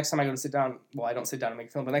doesn't mean the next time I go to sit down, well, I don't sit down and make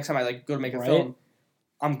a film, but next time I like go to make a Right. film,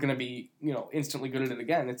 I'm gonna be, instantly good at it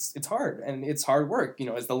again. It's hard and it's hard work.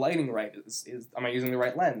 Is the lighting right? Is am I using the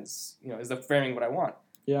right lens? Is the framing what I want?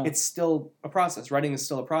 Yeah. It's still a process. Writing is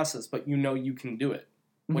still a process, but you can do it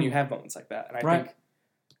when you have moments like that. And I Right. think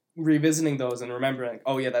revisiting those and remembering,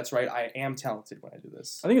 oh yeah, that's right, I am talented when I do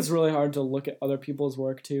this. I think it's really hard to look at other people's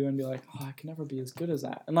work too and be like, oh, I can never be as good as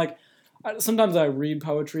that. And like, sometimes I read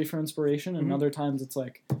poetry for inspiration, and Mhm. other times it's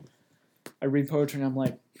like, I read poetry and I'm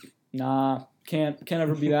like, nah, can't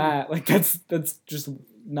ever be that. Like that's just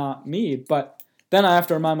not me. But then I have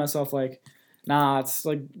to remind myself like, nah, it's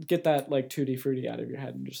like get that like tutti frutti out of your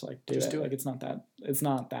head and just like do it. Like it's not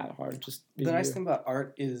that hard. Just be The nice you. thing about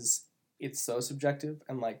art is it's so subjective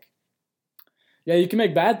and like Yeah, you can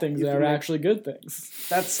make bad things You that can are make- actually good things.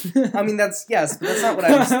 that's yes, but that's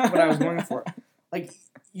not what I was going for. Like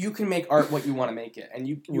you can make art what you want to make it, and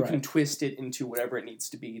you can Right. twist it into whatever it needs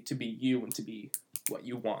to be you and to be what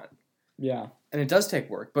you want. Yeah. And it does take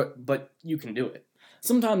work, but you can do it.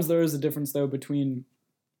 Sometimes there is a difference though between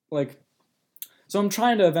like, so I'm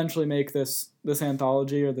trying to eventually make this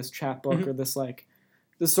anthology or this chapbook Mhm. or this like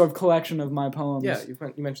this sort of collection of my poems. Yeah, you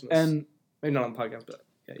mentioned this. And maybe not on the podcast, but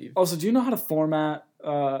yeah, you. also, do you know how to format?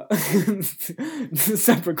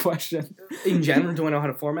 Separate question. In general, do I know how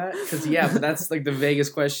to format? Because yeah, but that's like the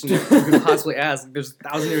vaguest question you could possibly ask. Like, there's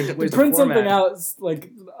 1,000 different ways To print to format. something out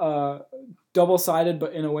like double-sided,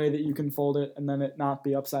 but in a way that you can fold it and then it not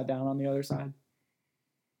be upside down on the other side.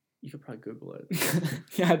 You could probably Google it.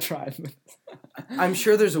 Yeah, I tried. I'm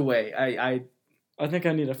sure there's a way. I think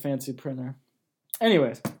I need a fancy printer.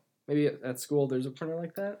 Anyways, Maybe at school there's a printer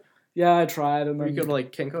like that. yeah, I tried and Or you then go to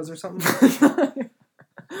like Kinko's or something.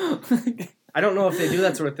 I don't know if they do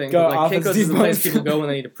that sort of thing. Go But like Office Kinko's is the place Depot. people go when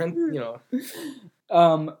they need to print.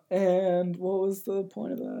 And what was the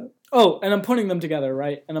point of that? Oh, and I'm putting them together,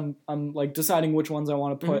 right? And I'm like deciding which ones I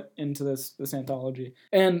want to put into this anthology.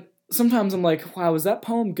 And sometimes I'm like, wow, is that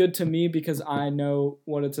poem good to me because I know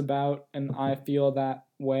what it's about and I feel that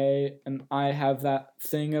way and I have that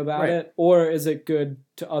thing about Right. it, or is it good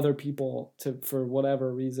to other people for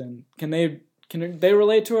whatever reason? Can they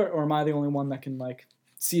relate to it, or am I the only one that can like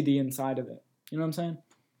see the inside of it? You know what I'm saying?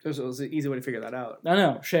 There's an easy way to figure that out. I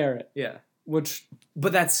know, share it. Yeah. Which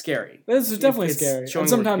But that's scary. this is definitely It's scary. showing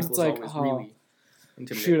And other sometimes people it's is like, always oh, really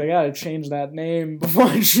intimidating. shoot, I gotta change that name before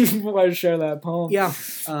I share that poem. Yeah.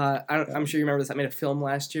 I'm sure you remember this. I made a film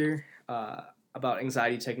last year about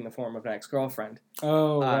anxiety taking the form of an ex-girlfriend.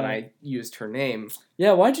 Oh, And right. I used her name.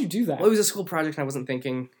 Yeah, why'd you do that? Well, it was a school project and I wasn't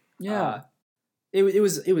thinking. Yeah. It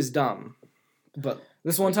was dumb. But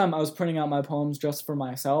This one time I was printing out my poems just for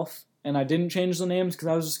myself, and I didn't change the names because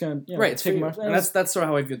I was just gonna right, it's take for them you. And that's sort of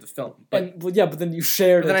how I viewed the film. But but then you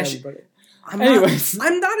shared it But with then everybody. anyways,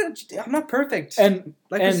 Anyways. I'm not perfect. And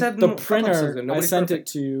like and I said, the a couple episodes printer ago, I nobody's sent perfect.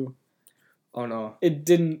 it to, Oh no. it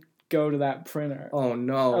didn't go to that printer. Oh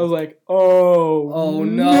no. I was like, oh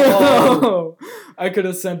no. I could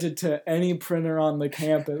have sent it to any printer on the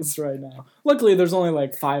campus right now. Luckily, there's only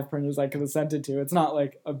like 5 printers I could have sent it to. It's not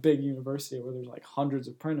like a big university where there's like hundreds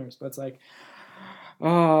of printers, but it's like,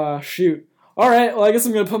 shoot. All right, well, I guess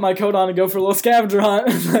I'm going to put my coat on and go for a little scavenger hunt.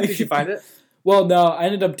 Like, Did you find it? Well, no, I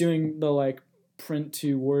ended up doing the like print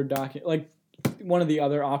to Word document, like one of the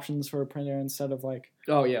other options for a printer instead of like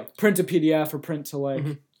Oh yeah. print to PDF or print to like,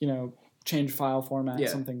 Mhm. Change file format, Yeah.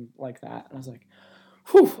 something like that. And I was like,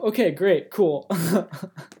 whew, okay, great, cool.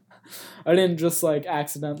 I didn't just like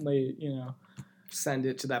accidentally, Send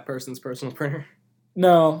it to that person's personal printer.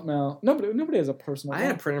 No. Nobody has a personal I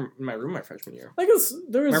had a printer in my room my freshman year. I guess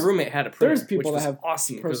there's My roommate had a printer. there's people which that was have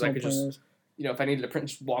awesome because I personal could printers. just, if I needed to print,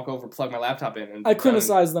 just walk over, plug my laptop in, and I be done.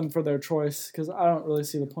 criticize them for their choice because I don't really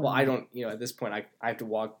see the point. Well, I don't. At this point, I have to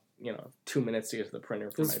walk 2 minutes to get to the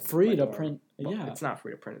printer. It's free to dorm. print. Well, Yeah, it's not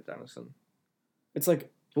free to print at Denison. it's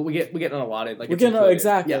like But we get an allotted. Like we're it's getting included.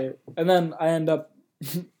 exactly, Yeah. and then I end up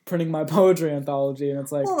printing my poetry anthology, and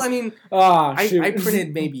it's like, Well, I mean, shoot. I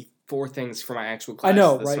printed maybe 4 things for my actual class. I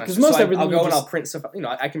know, this right? 'Cause semester. most So everything I'll you go and just- I'll print stuff.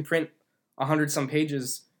 I can print 100 some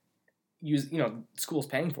pages. School's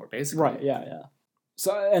paying for it, basically. Right, yeah.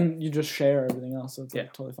 So, and you just share everything else, so it's like Yeah.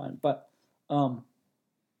 totally fine. But,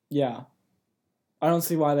 yeah. I don't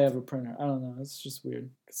see why they have a printer. I don't know. It's just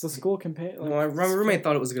weird. Because the school can pay. Like, Well, my roommate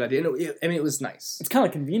thought it was a good idea. It was nice. it's kind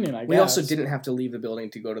of convenient, I guess. We also didn't have to leave the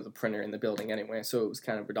building to go to the printer in the building anyway, so it was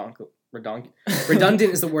kind of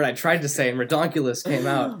redundant is the word I tried to say, and redonkulous came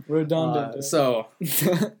out. Redundant. So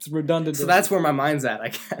it's redundant. So that's where my mind's at, I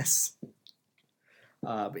guess.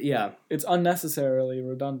 But yeah. It's unnecessarily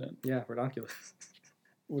redundant, Yeah, redonkulous.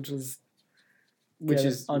 which is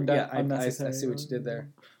I unnecessary. see what you did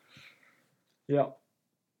there. Yeah.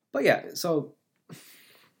 But yeah, so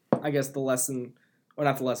I guess the lesson, or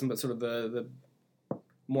not the lesson, but sort of the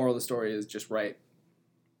moral of the story is just write.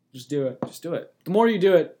 Just do it. Just do it. The more you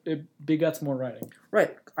do it, it begets more writing.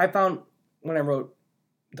 Right. I found when I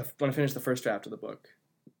finished the first draft of the book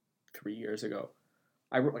 3 years ago,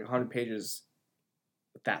 I wrote like 100 pages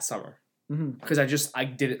that summer. Because I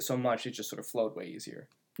did it so much, it just sort of flowed way easier.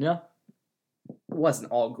 Yeah. It wasn't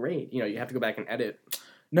all great. You have to go back and edit.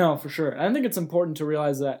 No, for sure. And I think it's important to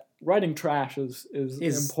realize that writing trash is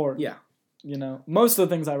important. Yeah. Most of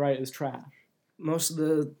the things I write is trash. Most of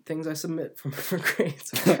the things I submit for grades.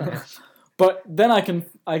 But then I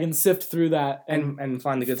can sift through that and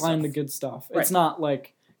find the good stuff. Find the good stuff. Right. It's not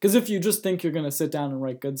like, because if you just think you're going to sit down and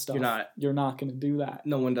write good stuff, You're not. going to do that.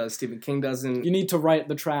 No one does. Stephen King doesn't. You need to write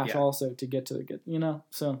the trash also to get to the good,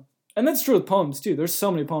 So, and that's true with poems too. There's so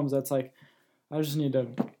many poems that's like, I just need to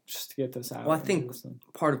get this out. Well, I think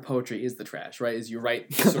part of poetry is the trash, right? Is you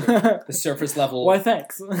write sort of the surface level. Why,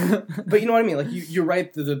 thanks. But you know what I mean? Like you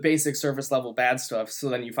write the basic surface level bad stuff, so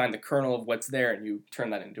then you find the kernel of what's there and you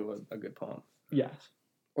turn that into a good poem. Yes.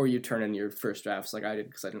 Or you turn in your first drafts like I did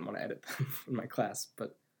because I didn't want to edit them in my class.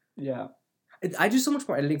 But yeah. I do so much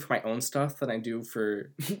more editing for my own stuff than I do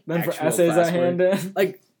for than for actual essays I classwork. hand in.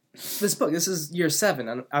 Like this book, this is year 7,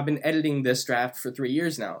 and I've been editing this draft for 3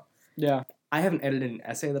 years now. Yeah. I haven't edited an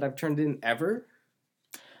essay that I've turned in ever.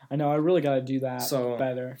 I know. I really got to do that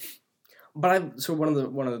better. But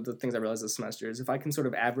one of the things I realized this semester is if I can sort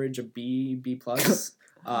of average a B plus,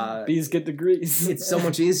 B's get degrees. It's so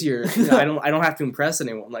much easier. I don't have to impress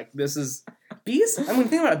anyone. Like this is B's. I mean,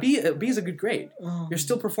 think about it. B is a good grade. You're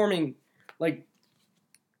still performing like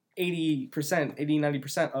 80%,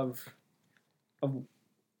 90% of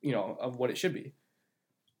what it should be.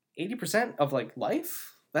 80% of like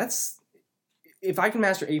life. That's if I can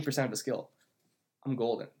master 80% of a skill, I'm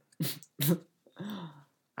golden.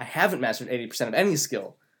 I haven't mastered 80% of any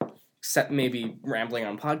skill, except maybe rambling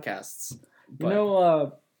on podcasts. But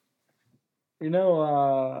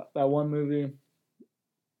that one movie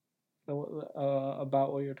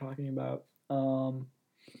about what you're talking about. I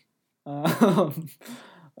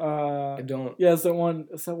don't. Yeah, it's that one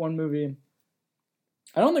movie.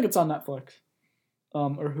 I don't think it's on Netflix,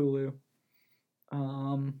 or Hulu.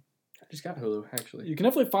 I just got Hulu, actually. You can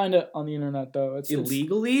definitely find it on the internet, though. It's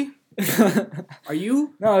illegally? Are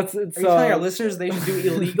you? No, it's. Are you telling our listeners they should do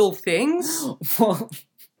illegal things? Well,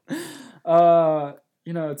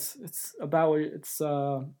 it's about what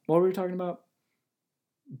were we talking about?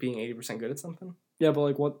 Being 80% good at something. Yeah, but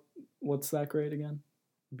like what's that grade again?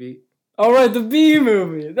 B. Oh right, the B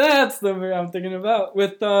movie. That's the movie I'm thinking about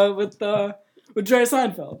with Jerry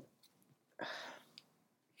Seinfeld.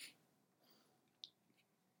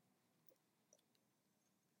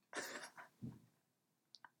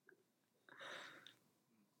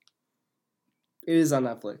 It is on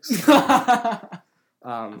Netflix.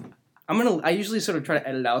 I usually sort of try to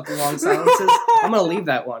edit out the long silences. I'm gonna leave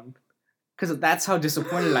that one because that's how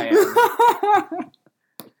disappointed I am.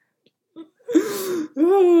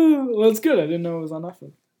 Well, it's good. I didn't know it was on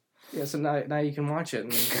Netflix. Yeah, so now you can watch it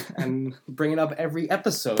and bring it up every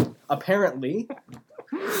episode. Apparently.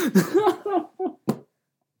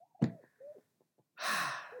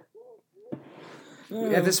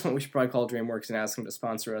 At this point, we should probably call DreamWorks and ask them to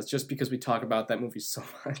sponsor us, just because we talk about that movie so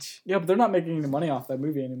much. Yeah, but they're not making any money off that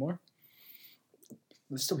movie anymore.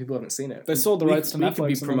 There's still people who haven't seen it. They sold the rights to Netflix.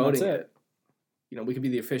 We could be promoting it. You know, we could be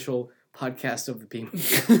the official podcast of the people.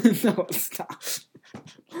 No, it's not.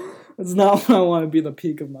 It's not what I want to be the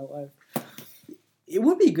peak of my life. It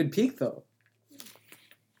would be a good peak, though.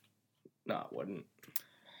 No, it wouldn't.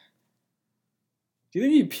 Do you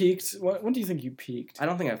think you peaked? When do you think you peaked? I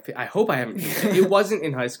don't think I hope I haven't peaked. It wasn't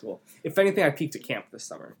in high school. If anything, I peaked at camp this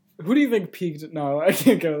summer. Who do you think peaked? No, I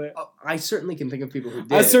can't go there. I certainly can think of people who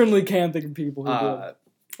did. I certainly can think of people who did.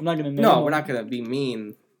 I'm not going to name them. We're not going to be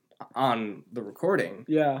mean on the recording.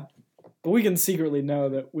 Yeah. But we can secretly know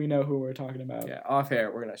that we know who we're talking about. Yeah, off air,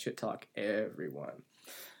 we're going to shit talk everyone.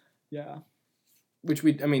 Yeah. Which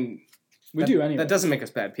we do anyway. That doesn't make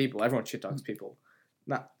us bad people. Everyone shit talks people.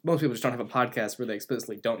 Most people just don't have a podcast where they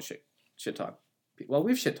explicitly don't shit talk. Well,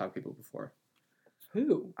 we've shit talked people before.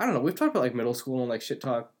 Who? I don't know. We've talked about like middle school and like shit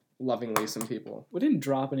talk lovingly some people. We didn't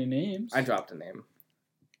drop any names. I dropped a name.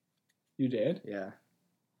 You did? Yeah.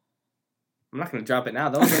 I'm not going to drop it now.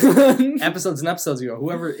 That was episodes and episodes ago.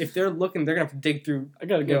 Whoever, if they're looking, they're going to have to dig through. I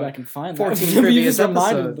got to go back and find 14 that. previous you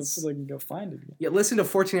reminded them episodes. so they can go find it. Yeah, listen to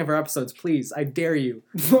 14 of our episodes, please. I dare you.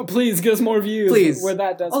 Please, get us more views. Please. We're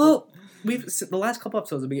that desperate. Although, the last couple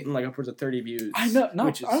episodes have been getting like upwards of 30 views. I know.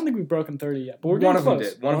 I don't think we've broken 30 yet. But we're one getting of close.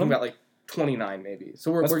 them did. One of them got like 29 maybe.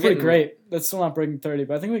 So That's we're pretty getting great. That's still not breaking 30,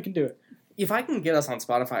 but I think we can do it. If I can get us on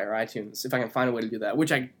Spotify or iTunes, if I can find a way to do that,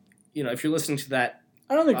 which if you're listening to that,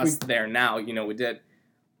 I don't think us there now, we did.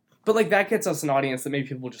 But like that gets us an audience that maybe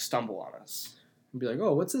people will just stumble on us and be like,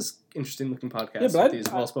 "Oh, what's this interesting looking podcast with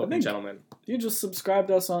these well-spoken gentlemen?" You just subscribe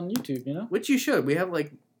to us on YouTube, Which you should. We have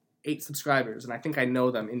like 8 subscribers, and I think I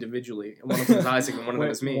know them individually. And one of them is Isaac, and one of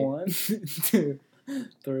them is me. 1, 2,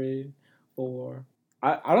 3, 4.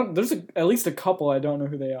 I don't. There's at least a couple I don't know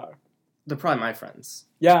who they are. They're probably my friends.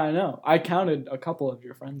 Yeah, I know. I counted a couple of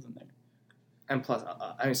your friends in there. And plus,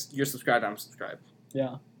 you're subscribed. I'm subscribed.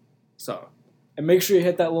 Yeah. So. And make sure you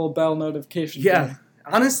hit that little bell notification. Yeah, thing.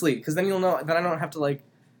 honestly, because then you'll know that I don't have to like.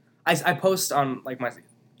 I post on like my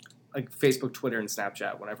Facebook, Twitter, and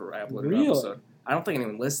Snapchat whenever I upload an episode. I don't think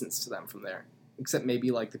anyone listens to them from there, except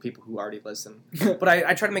maybe like the people who already listen. But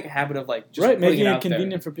I try to make a habit of like just making it it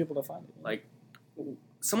convenient for people to find it. Like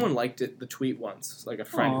someone liked the tweet once, like a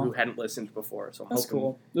friend who hadn't listened before. So that's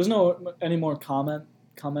cool. There's no any more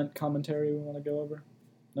commentary we want to go over.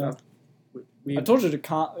 No. I told you to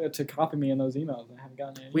copy me in those emails. I haven't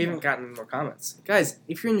gotten any. We haven't gotten any more comments. Guys,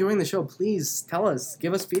 if you're enjoying the show, please tell us.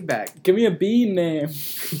 Give us feedback. Give me a bean name.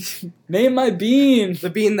 Name my bean.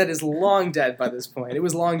 The bean that is long dead by this point. It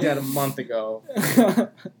was long dead a month ago.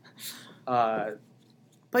 But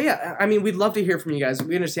yeah, I mean, we'd love to hear from you guys.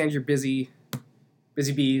 We understand you're busy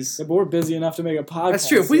bees. Yeah, but we're busy enough to make a podcast. That's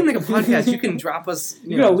true. If we can make a podcast, you can drop us.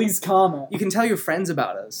 You can at least comment. You can tell your friends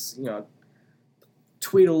about us.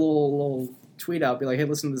 Tweet a little tweet out, be like, "Hey,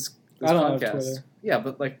 listen to this I don't podcast." have Twitter. Yeah,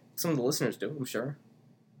 but like some of the listeners do, I'm sure.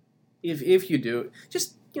 If you do,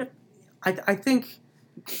 just I think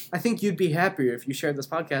you'd be happier if you shared this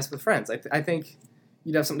podcast with friends. I think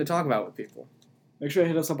you'd have something to talk about with people. Make sure you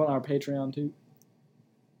hit us up on our Patreon too.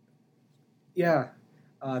 Yeah,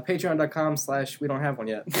 Patreon.com/ we don't have one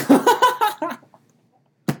yet.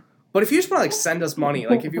 But if you just want to like send us money,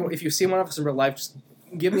 like if you see one of us in real life, just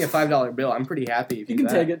give me a $5 bill. I'm pretty happy. If you can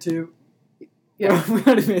take it too. Yeah, we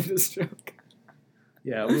already made this joke.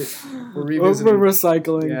 Yeah, we're revisiting. We're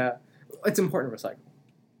recycling. Yeah, it's important to recycle.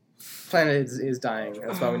 Planet is dying.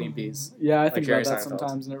 That's why we need bees. Yeah, I think Jerry about that Seinfeld.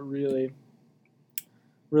 sometimes, and it really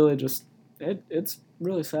just it's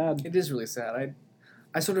really sad. It is really sad.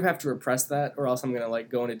 I sort of have to repress that, or else I'm gonna like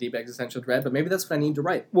go into deep existential dread. But maybe that's what I need to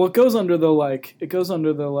write. Well, it goes under the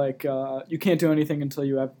you can't do anything until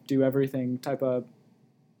you do everything type of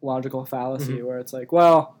logical fallacy, where it's like,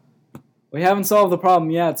 well, we haven't solved the problem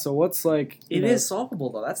yet, so what's like... It is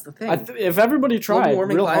solvable, though. That's the thing. If everybody tried global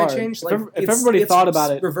warming, real climate hard, change, if everybody thought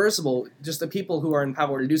about it... reversible. Just the people who are in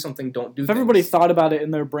power to do something don't do If things. everybody thought about it in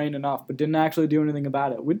their brain enough, but didn't actually do anything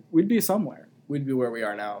about it, we'd be somewhere. We'd be where we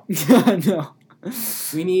are now. I know.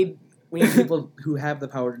 We need people who have the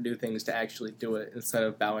power to do things to actually do it instead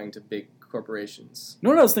of bowing to big corporations. You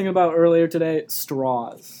know what I was thinking about earlier today?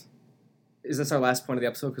 Straws. Is this our last point of the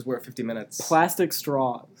episode? Because we're at 50 minutes. Plastic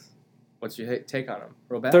straws. What's your take on them?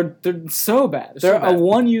 Real bad? They're so bad. They're so They're a bad.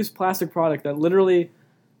 one-use plastic product that literally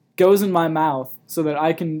goes in my mouth so that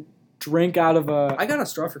I can drink out of a. I got a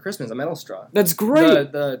straw for Christmas, a metal straw. That's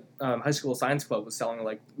great. The high school science club was selling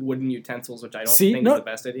like wooden utensils, which I don't See, think no- is the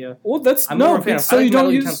best idea. Well, that's I'm more a fan of. so I you like don't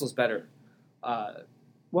metal use. utensils better.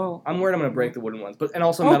 Well, I'm worried I'm gonna break the wooden ones, and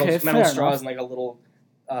also Okay, metal fair straws enough. and like a little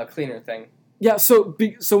cleaner thing. yeah. So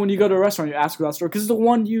when you go to a restaurant, you ask for that straw because it's a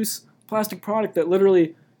one-use plastic product that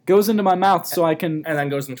literally goes into my mouth so I can And then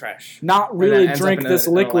goes in the trash. not then really ends up drink in a- this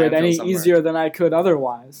in a liquid landfill any somewhere. easier than I could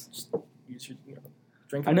otherwise. You should,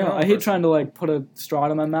 drink. I know. I hate trying to like put a straw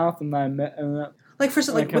in my mouth and then Like for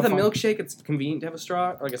like Okay, with a fine. milkshake, it's convenient to have a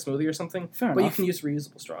straw or like a smoothie or something. fair But you enough. can use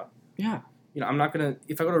reusable straw. Yeah. I'm not gonna.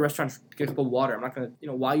 If I go to a restaurant to get a cup of water, I'm not gonna.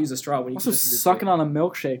 Why use a straw when you Also, can just use sucking on a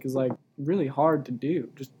milkshake is like really hard to do.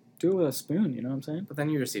 Just do it with a spoon. You know what I'm saying? But then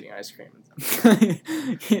you're just eating ice cream.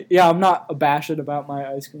 Yeah, I'm not abashed about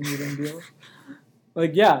my ice cream eating deal.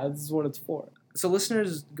 Like, yeah, this is what it's for. So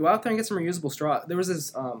listeners, go out there and get some reusable straw. There was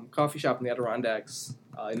this coffee shop in the Adirondacks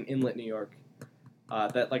in Inlet, New York,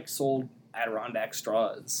 that like sold Adirondack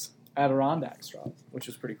straws, Adirondack straws. which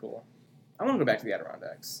was pretty cool. I want to go back to the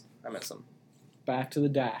Adirondacks. I miss them. Back to the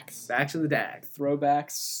Dax. Back to the DAG. Throwback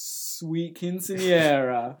sweet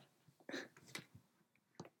quinceanera.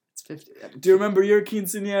 It's 50. Do you remember your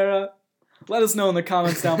quinceanera? Let us know in the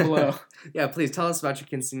comments down below. Yeah, please tell us about your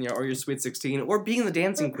quinceañera or your sweet 16 or being the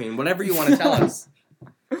dancing queen, whatever you want to tell us.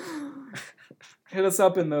 Hit us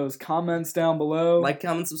up in those comments down below. Like,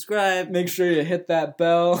 comment, subscribe. Make sure you hit that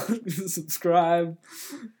bell, subscribe,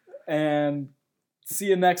 and see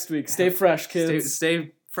you next week. Stay fresh, kids.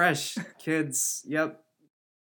 Stay fresh, kids. Yep.